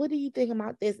you think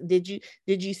about this? Did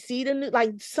you see the new,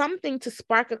 like, something to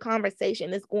spark a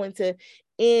conversation that's going to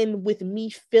end with me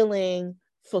feeling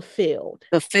fulfilled.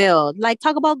 Fulfilled. Like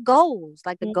talk about goals,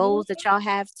 like the Mhm. goals that y'all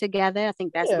have together. I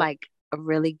think that's Yeah. like a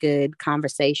really good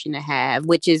conversation to have,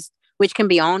 which can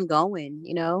be ongoing,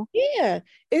 you know, Yeah.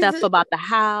 Is stuff it? about the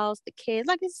house, the kids.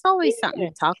 Like it's always something Yeah.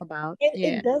 to talk about. And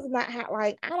Yeah. it does not have,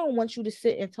 like, I don't want you to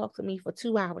sit and talk to me for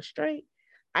 2 hours straight.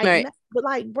 Like, Right. no, but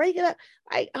like break it up.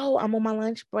 Like, oh, I'm on my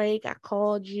lunch break. I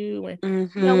called you, and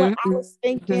you know what? Mm-hmm.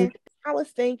 Mm-hmm.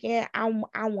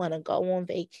 I want to go on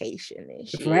vacation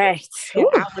this year. Right. And Ooh,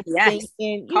 I was yes.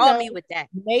 thinking, Call me with that.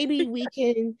 maybe we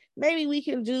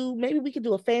can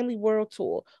do a family world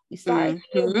tour. We start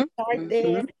here, we Mm-hmm. start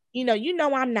there.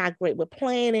 Mm-hmm. I'm not great with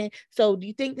planning. So do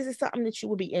you think this is something that you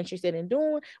would be interested in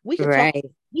doing? Right.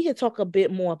 We could talk a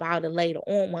bit more about it later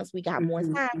on once we got more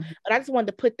Mm-hmm. time. Mm-hmm. But I just wanted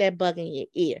to put that bug in your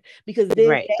ear, because then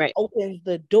Right. that Right. opens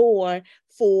the door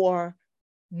for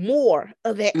more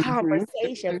of that Mm-hmm.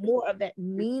 conversation, more of that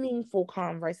meaningful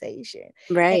conversation.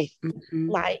 And Right. Mm-hmm.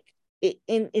 like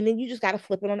and then you just got to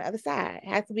flip it on the other side. It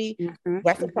has to be Mm-hmm. Mm-hmm.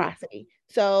 reciprocity.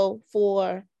 So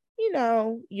for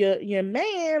your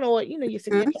man, or your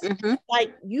significant, Mm-hmm.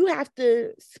 like, you have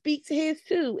to speak to his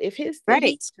too. If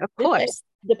Right. Of course.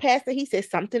 the pastor, he said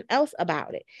something else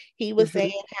about it. He was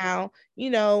saying Mm-hmm. how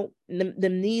the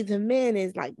needs of men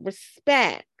is like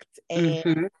respect, and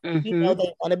Mm-hmm. Mm-hmm.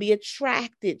 they want to be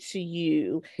attracted to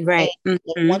you, and Right. they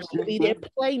Mm-hmm. want you to be their Mm-hmm.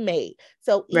 playmate.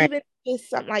 So Right. even if it's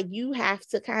something like, you have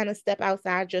to kind of step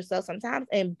outside yourself sometimes,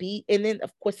 and then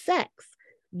of course sex.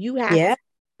 You have Yeah.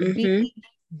 to be Mm-hmm.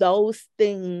 those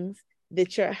things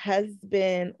that your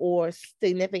husband or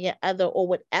significant other or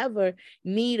whatever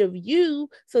need of you,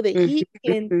 so that he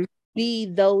can Mm-hmm. be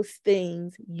those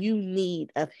things you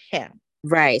need of him.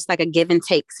 Right. It's like a give and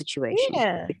take situation.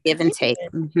 Yeah. A give and take. Yeah.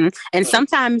 Hmm. And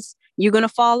sometimes you're gonna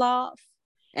fall off,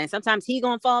 and sometimes he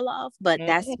gonna fall off. But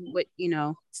that's Mhm. what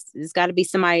There's got to be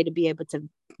somebody to be able to Yeah.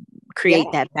 create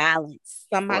that balance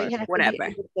Somebody or has to be whatever.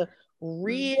 able to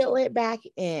reel it back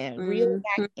in, reel it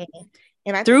Hmm. back in.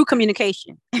 And I think, Through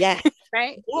communication, yes,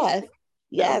 right? yes, So.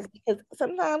 yes, because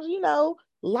sometimes,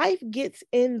 life gets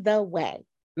in the way.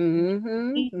 Hmm.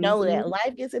 You know Hmm. that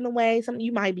life gets in the way. Something,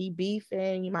 you might be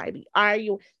beefing, you might be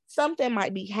arguing, something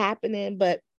might be happening,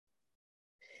 but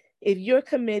if you're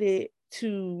committed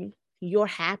to your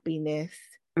happiness,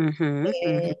 Hmm. Hmm.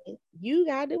 and you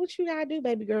gotta do what you gotta do,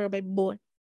 baby girl, baby boy.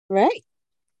 Right.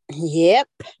 Yep.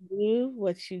 Do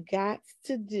what you got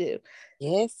to do.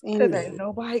 Yes, Because ain't indeed.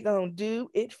 nobody gonna do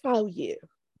it for you.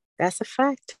 That's a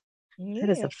fact. That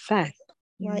is Yeah. a fact.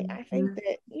 Like, I think Mhm.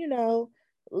 that,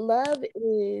 love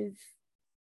is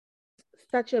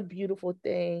such a beautiful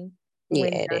thing Yeah,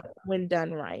 when it is. when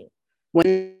done right.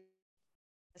 When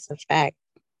That's a fact.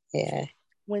 Yeah.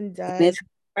 When When done it's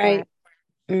right. right.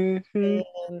 Mm-hmm.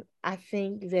 And I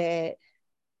think that,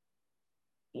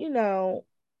 you know,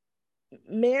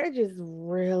 marriage is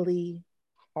really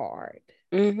hard.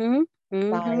 Mm-hmm. Mm-hmm.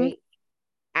 Like,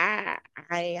 I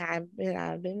I've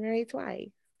been married twice.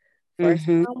 First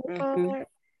Mm-hmm. time was Mm-hmm. hard.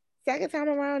 Second time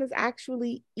around is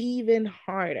actually even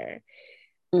harder.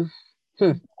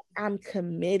 Mm-hmm. I'm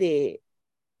committed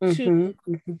to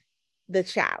Mm-hmm. Mm-hmm. the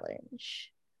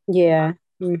challenge. Yeah.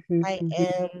 Mm-hmm. I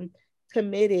Mm-hmm. am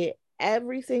committed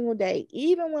every single day,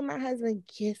 even when my husband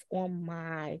gets on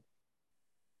my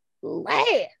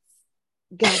last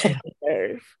goddamn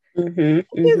nerve,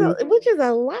 Mm-hmm. Mm-hmm. which is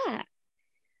a lot.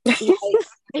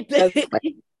 Like, That's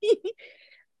like,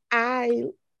 I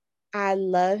I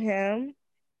love him,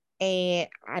 and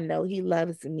I know he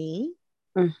loves me,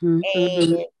 mm-hmm.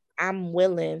 Mm-hmm. and I'm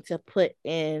willing to put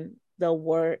in the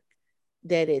work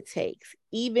that it takes,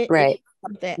 even if Right. it's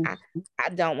something I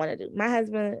don't want to do. My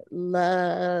husband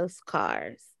loves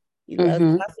cars. He loves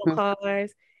Mm-hmm. muscle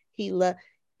cars. He love,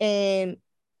 and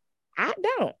I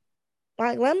don't.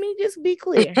 Like, let me just be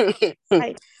clear.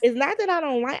 Like, it's not that I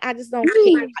don't like, I just don't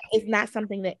care. It's not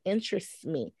something that interests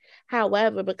me.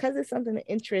 However, because it's something that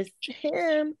interests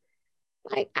him,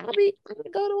 like, I'm gonna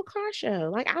go to a car show.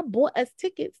 Like, I bought us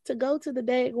tickets to go to the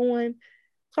daggone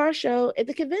car show at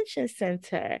the convention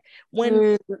center.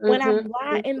 Mm-hmm.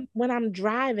 When I'm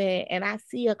driving and I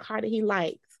see a car that he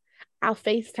likes, I'll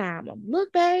FaceTime him.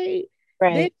 Look, babe,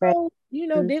 there Right. Right. go,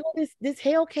 there go this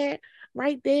Hellcat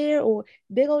right there, or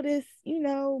there go this,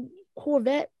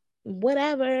 Corvette,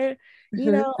 whatever,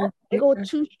 Mm-hmm. they go Mm-hmm.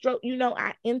 two stroke,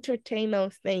 I entertain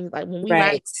those things. Like, when we ride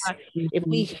Right. a car, if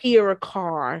we Mm-hmm. hear a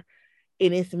car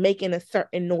and it's making a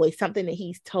certain noise, something that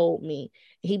he's told me,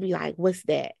 he'd be like, "What's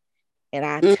that?" And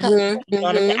I tell him, Mm-hmm. you know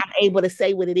what I'm saying? Mm-hmm. I'm able to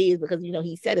say what it is, because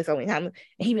he said it so many times.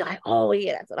 And he'd be like, "Oh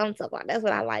yeah, that's what I'm talking about. That's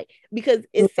what I like." Because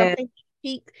Yeah. it's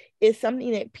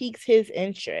something that piques his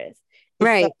interest. It's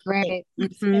Right. something that Right.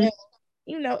 keeps Mm-hmm. him,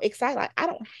 excited. Like, I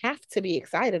don't have to be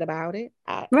excited about it.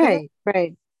 Because Right.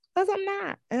 Right. I'm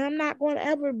not. And I'm not going to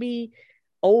ever be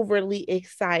overly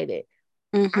excited.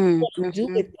 I'm Mm-hmm. going to do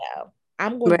Mm-hmm. it though.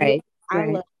 I'm going to do it. Right. I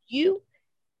Right. love you,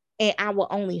 and I will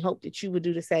only hope that you would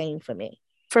do the same for me.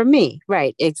 For me,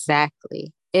 right.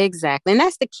 Exactly. Exactly. And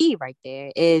that's the key right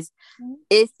there is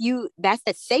if you, that's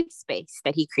that safe space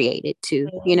that he created too.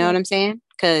 You know Mhm. what I'm saying?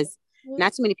 Because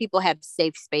not too many people have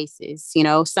safe spaces. You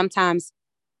know, sometimes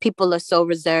people are so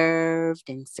reserved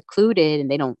and secluded and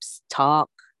they don't talk,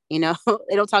 you know,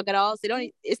 they don't talk at all. So they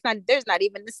don't, it's not, there's not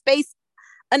even the space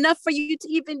enough for you to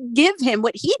even give him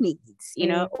what he needs, you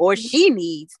know, or Mhm. she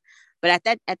needs. But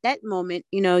at that moment,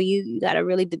 you know, you got to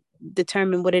really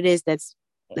determine what it is that's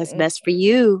Mhm. best for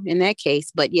you in that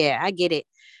case. But yeah, I get it.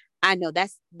 I know that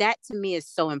to me is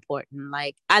so important.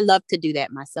 Like I love to do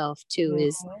that myself too.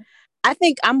 Is I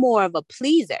think I'm more of a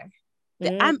pleaser.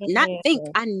 I'm not think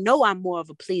Mhm. I know I'm more of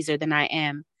a pleaser than I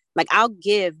am. Like I'll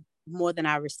give more than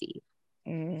I receive.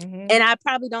 Mhm. And I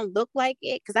probably don't look like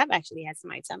it because I've actually had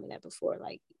somebody tell me that before.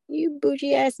 Like, you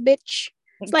bougie ass bitch.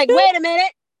 It's like, wait a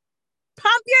minute,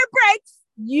 pump your brakes.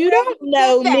 You Where don't did you get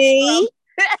know that me.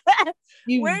 from?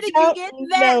 You Where did you don't get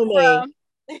that know me. from?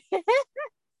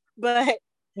 but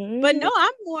but no, Mhm.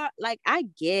 I'm more like I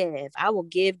give. I will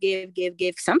give.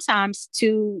 Sometimes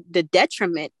to the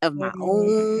detriment of my own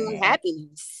Mhm.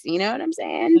 happiness. You know what I'm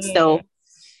saying? So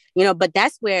Mhm. but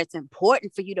that's where it's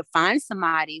important for you to find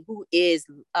somebody who is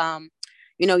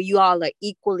you all are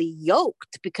equally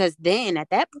yoked, because then at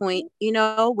that point,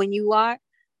 when you are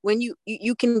when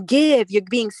you can give,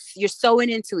 you're sewing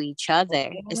into each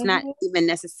other. It's not Mhm. even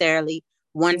necessarily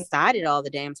one-sided all the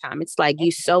damn time. It's like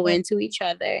you sew into each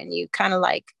other and you kind of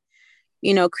like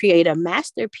create a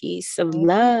masterpiece of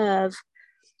love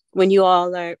when you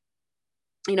all are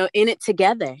in it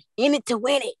together, in it to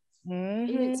win it,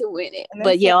 in it Mhm. to win it. And But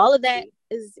that's yeah, so all of that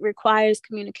sweet. requires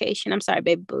communication. I'm sorry,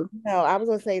 baby boo. No, I was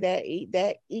gonna say that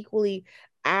that equally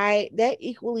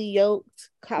yoked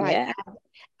like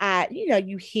Yeah.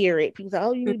 you hear it. People say,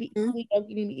 "Oh, you need to be Mm-hmm. equally yoked.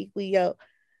 You need to be equally yoked."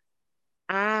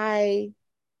 I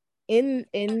in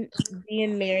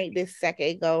being married this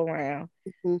second go around,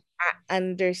 Mm-hmm. I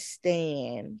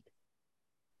understand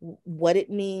what it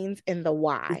means and the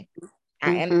why. I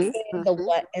Mm-hmm. understand the Mm-hmm.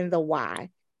 what and the why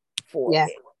for Yeah.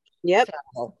 it. Yep.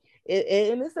 So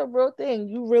and it's a real thing.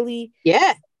 You really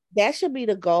Yeah. that should be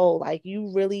the goal. Like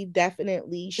you really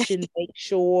definitely should make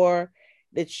sure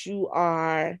that you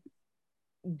are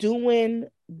doing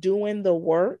doing the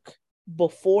work Yeah.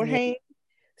 beforehand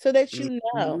so that you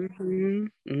know. Mm-hmm.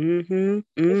 Mm-hmm.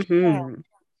 That you know. Mm-hmm.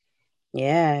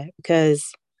 Yeah.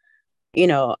 Because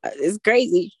it's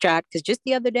crazy, Chad. Because just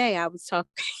the other day I was talking,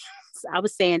 I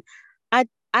was saying, I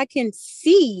I can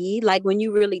see like when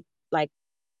you really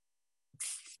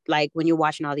like when you're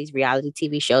watching all these reality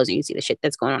TV shows and you see the shit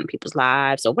that's going on in people's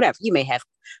lives or whatever, you may have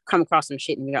come across some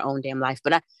shit in your own damn life.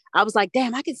 But I was like,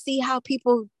 damn, I can see how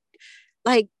people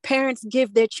like parents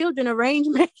give their children arranged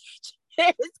marriages.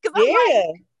 Because I'm like,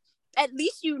 Yeah. at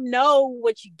least you know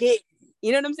what you get.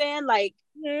 You know what I'm saying? Like,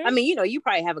 I Mhm. mean, you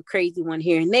probably have a crazy one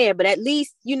here and there, but at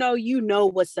least you know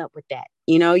what's up with that.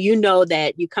 You know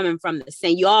that you coming from the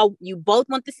same. You both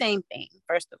want the same thing.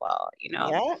 First of all,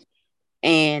 Yeah.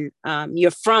 and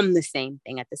you're from the same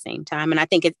thing at the same time. And I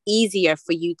think it's easier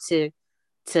for you to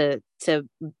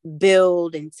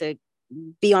build and to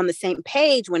be on the same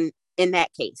page when in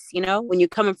that case, when you're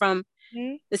coming from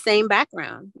Mhm. the same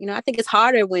background. I think it's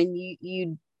harder when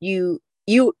you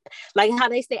like how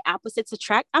they say opposites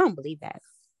attract. I don't believe that.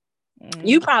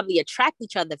 You Mhm. probably attract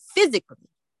each other physically,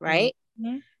 right?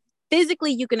 Mhm.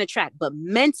 Physically you can attract, but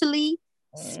mentally,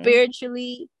 Mhm.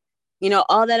 spiritually,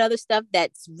 all that other stuff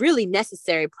that's really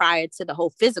necessary prior to the whole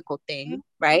physical thing,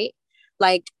 right?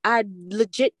 Like I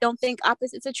legit don't think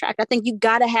opposites attract. I think you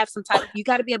got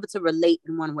to be able to relate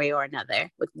in one way or another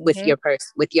with Mhm. your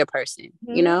person,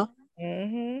 Mhm.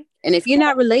 Mhm. And if you're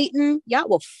not relating, y'all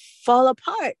will fall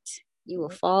apart. You will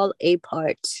fall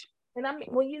apart. And I mean,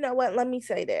 well, you know what? Let me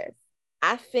say this.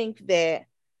 I think that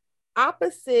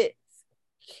opposites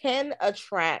can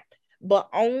attract, but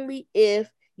only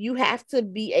if you have to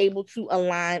be able to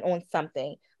align on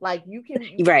something. Like you can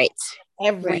Right. Right.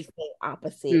 everything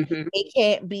opposite. Mm-hmm. It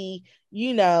can't be,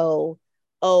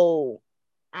 oh,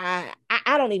 I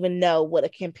don't even know what a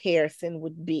comparison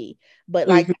would be, but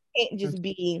like Mm-hmm. it can't just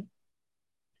be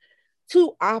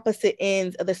two opposite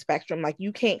ends of the spectrum. Like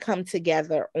you can't come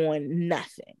together on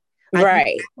nothing. Like you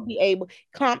Right. have to be able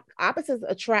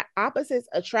opposites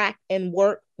attract and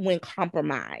work when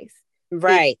compromise is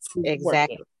Right. working.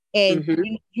 Exactly. And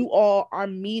Mm-hmm. you all are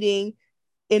meeting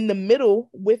in the middle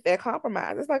with that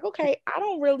compromise. It's like, okay, I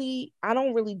don't really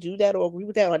do that or agree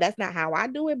with that, or that's not how I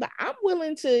do it, but I'm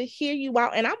willing to hear you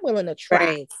out and I'm willing to try.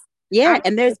 Right. Yeah. I'm And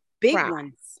willing there's to big try.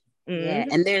 ones. Yeah.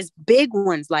 Mm-hmm. And there's big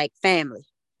ones like family,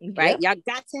 right? Yep.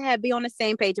 Y'all got to be on the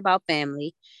same page about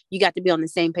family. You got to be on the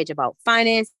same page about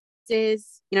finances. You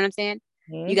know what I'm saying?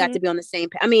 You got to be Mm-hmm. on the same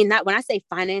I mean, not when I say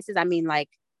finances, I mean like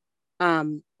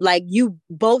you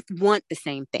both want the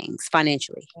same things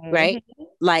financially, right? Mm-hmm.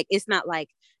 Like it's not like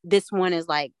this one is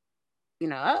like,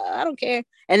 I don't care.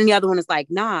 And then the other one is like,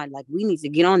 nah, like we need to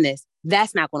get on this.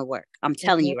 That's not going to work. I'm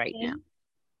telling you right now. Mm-hmm.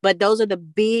 But those are the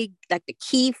big, like the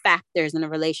key factors in a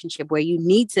relationship where you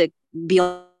need to be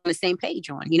on the same page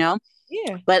on.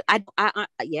 Yeah. But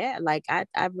yeah, like I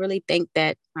really think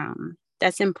that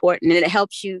that's important, and it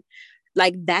helps you.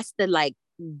 Like that's the like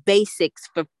basics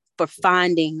for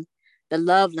finding the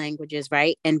love languages,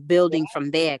 right? And building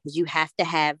from there, because you have to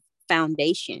have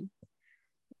foundation,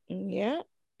 Yeah.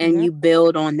 and No. you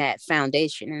build on that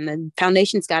foundation, and the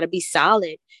foundation's got to be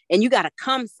solid, and you got to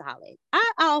come solid. I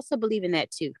also believe in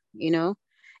that too.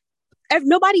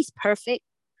 Nobody's perfect,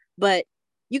 but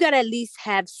you got to at least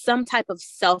have some type of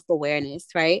self-awareness,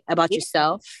 right? About Yeah.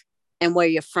 yourself and where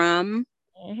you're from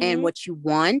and Mm-hmm. what you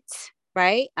want,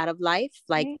 right? Out of life.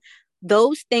 Like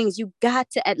those things, you got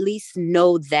to at least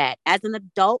know that as an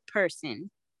adult person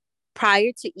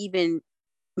prior to even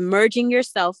merging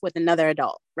yourself with another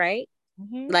adult, right?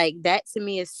 Mm-hmm. Like that to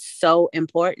me is so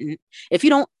important. If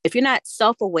you're not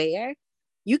self-aware,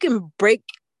 you can break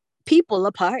people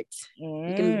apart.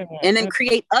 You can, and then Mm-hmm.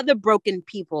 create other broken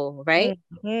people, right?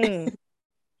 Mm-hmm.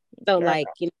 So Girl. like,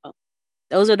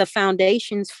 those are the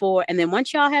foundations for, and then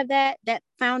once y'all have that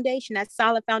foundation, that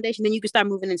solid foundation, then you can start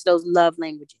moving into those love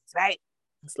languages, right?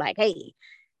 It's like, hey,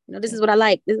 this is what I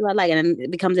like. This is what I like. And then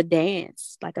it becomes a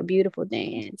dance, like a beautiful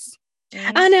dance. I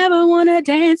Mm-hmm. never want to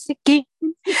dance again.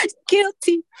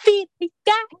 Guilty feeling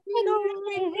got no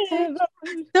reason.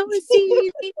 So it's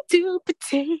easy to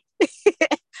pretend.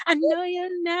 I know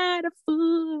you're not a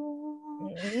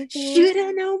fool. Should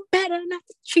have known better not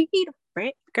to treat a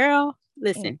friend. Girl,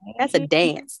 listen, that's a Mm-hmm.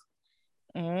 dance.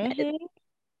 Mm-hmm.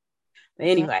 But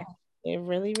No, anyway, it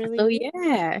really, really so is.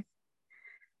 yeah,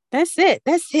 that's it.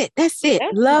 That's it. That's it.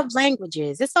 That's it. Love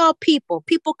languages. It's all people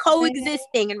Mhm.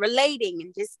 coexisting and relating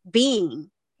and just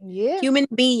being Yeah. human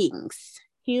beings.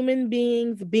 Human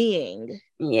beings being.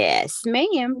 Yes,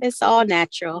 ma'am. It's all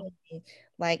natural.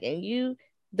 Like,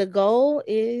 the goal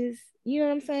is, you know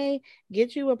what I'm saying?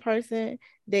 Get you a person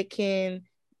that can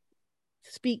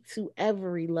speak to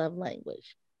every love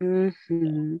language.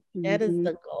 Mm-hmm. That is Mm-hmm.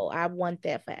 the goal. I want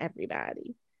that for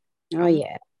everybody. Oh I want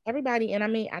yeah. everybody, and I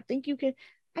mean, I think you can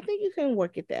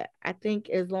work at that. I think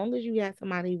as long as you have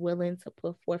somebody willing to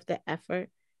put forth the effort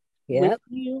with Yep.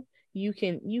 you, you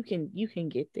can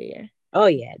get there. Oh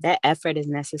yeah. That effort is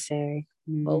necessary.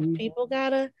 Both Mm-hmm. people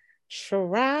gotta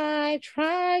try,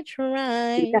 try, You got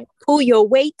try. to pull your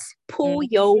weight. Pull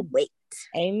your Mhm. weight.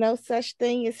 Ain't no such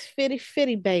thing as fitty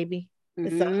fitty, baby.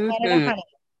 It's a hundred a Mm-hmm. hundred.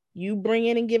 You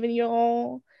bringing and giving your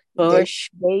all. For They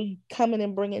sure. they coming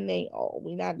and bringing their all.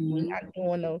 We not Mm-hmm.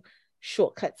 doing no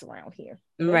shortcuts around here.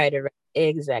 Nope. Right. Right.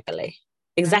 Exactly.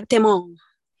 Not Exactement.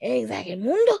 exactly.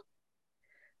 Mundo.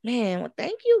 Man, well,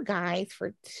 thank you guys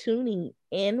for tuning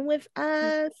in with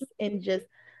us and just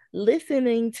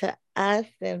listening to us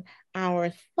and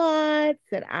our thoughts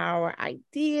and our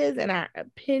ideas and our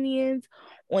opinions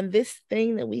on this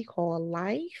thing that we call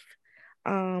life.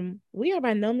 We are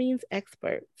by no means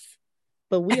experts,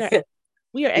 but we are Yeah.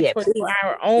 experts for Please.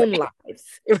 our own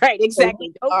lives. Right. So we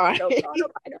Exactly. Don't are don't call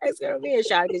nobody no expert being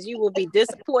shy, because you will be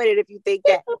disappointed if you think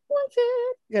that.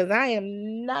 disappointed because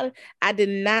I did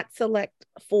not select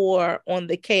for on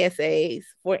the KSAs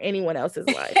for anyone else's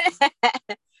life.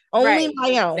 Only Right.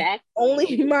 my own. Exactly.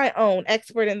 Only my own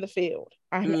expert in the field.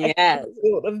 I'm an expert in Yes. the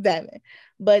field of Bevin.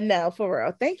 But no, for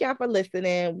real. Thank y'all for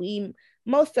listening. We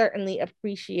most certainly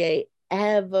appreciate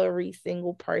every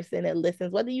single person that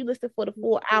listens, whether you listen for the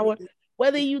full hour,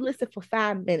 whether you listen for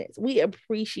 5 minutes. We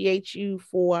appreciate you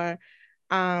for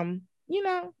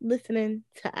listening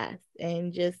to us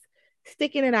and just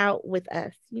sticking it out with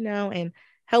us, and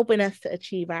helping us to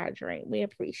achieve our dream. We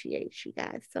appreciate you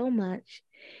guys so much.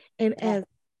 And Yeah. as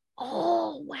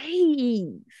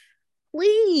always,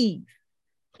 please,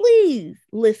 please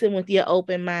listen with your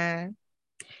open mind.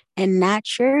 And not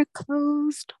your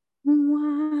closed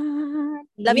one.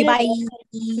 Love you. Yeah.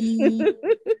 Bye.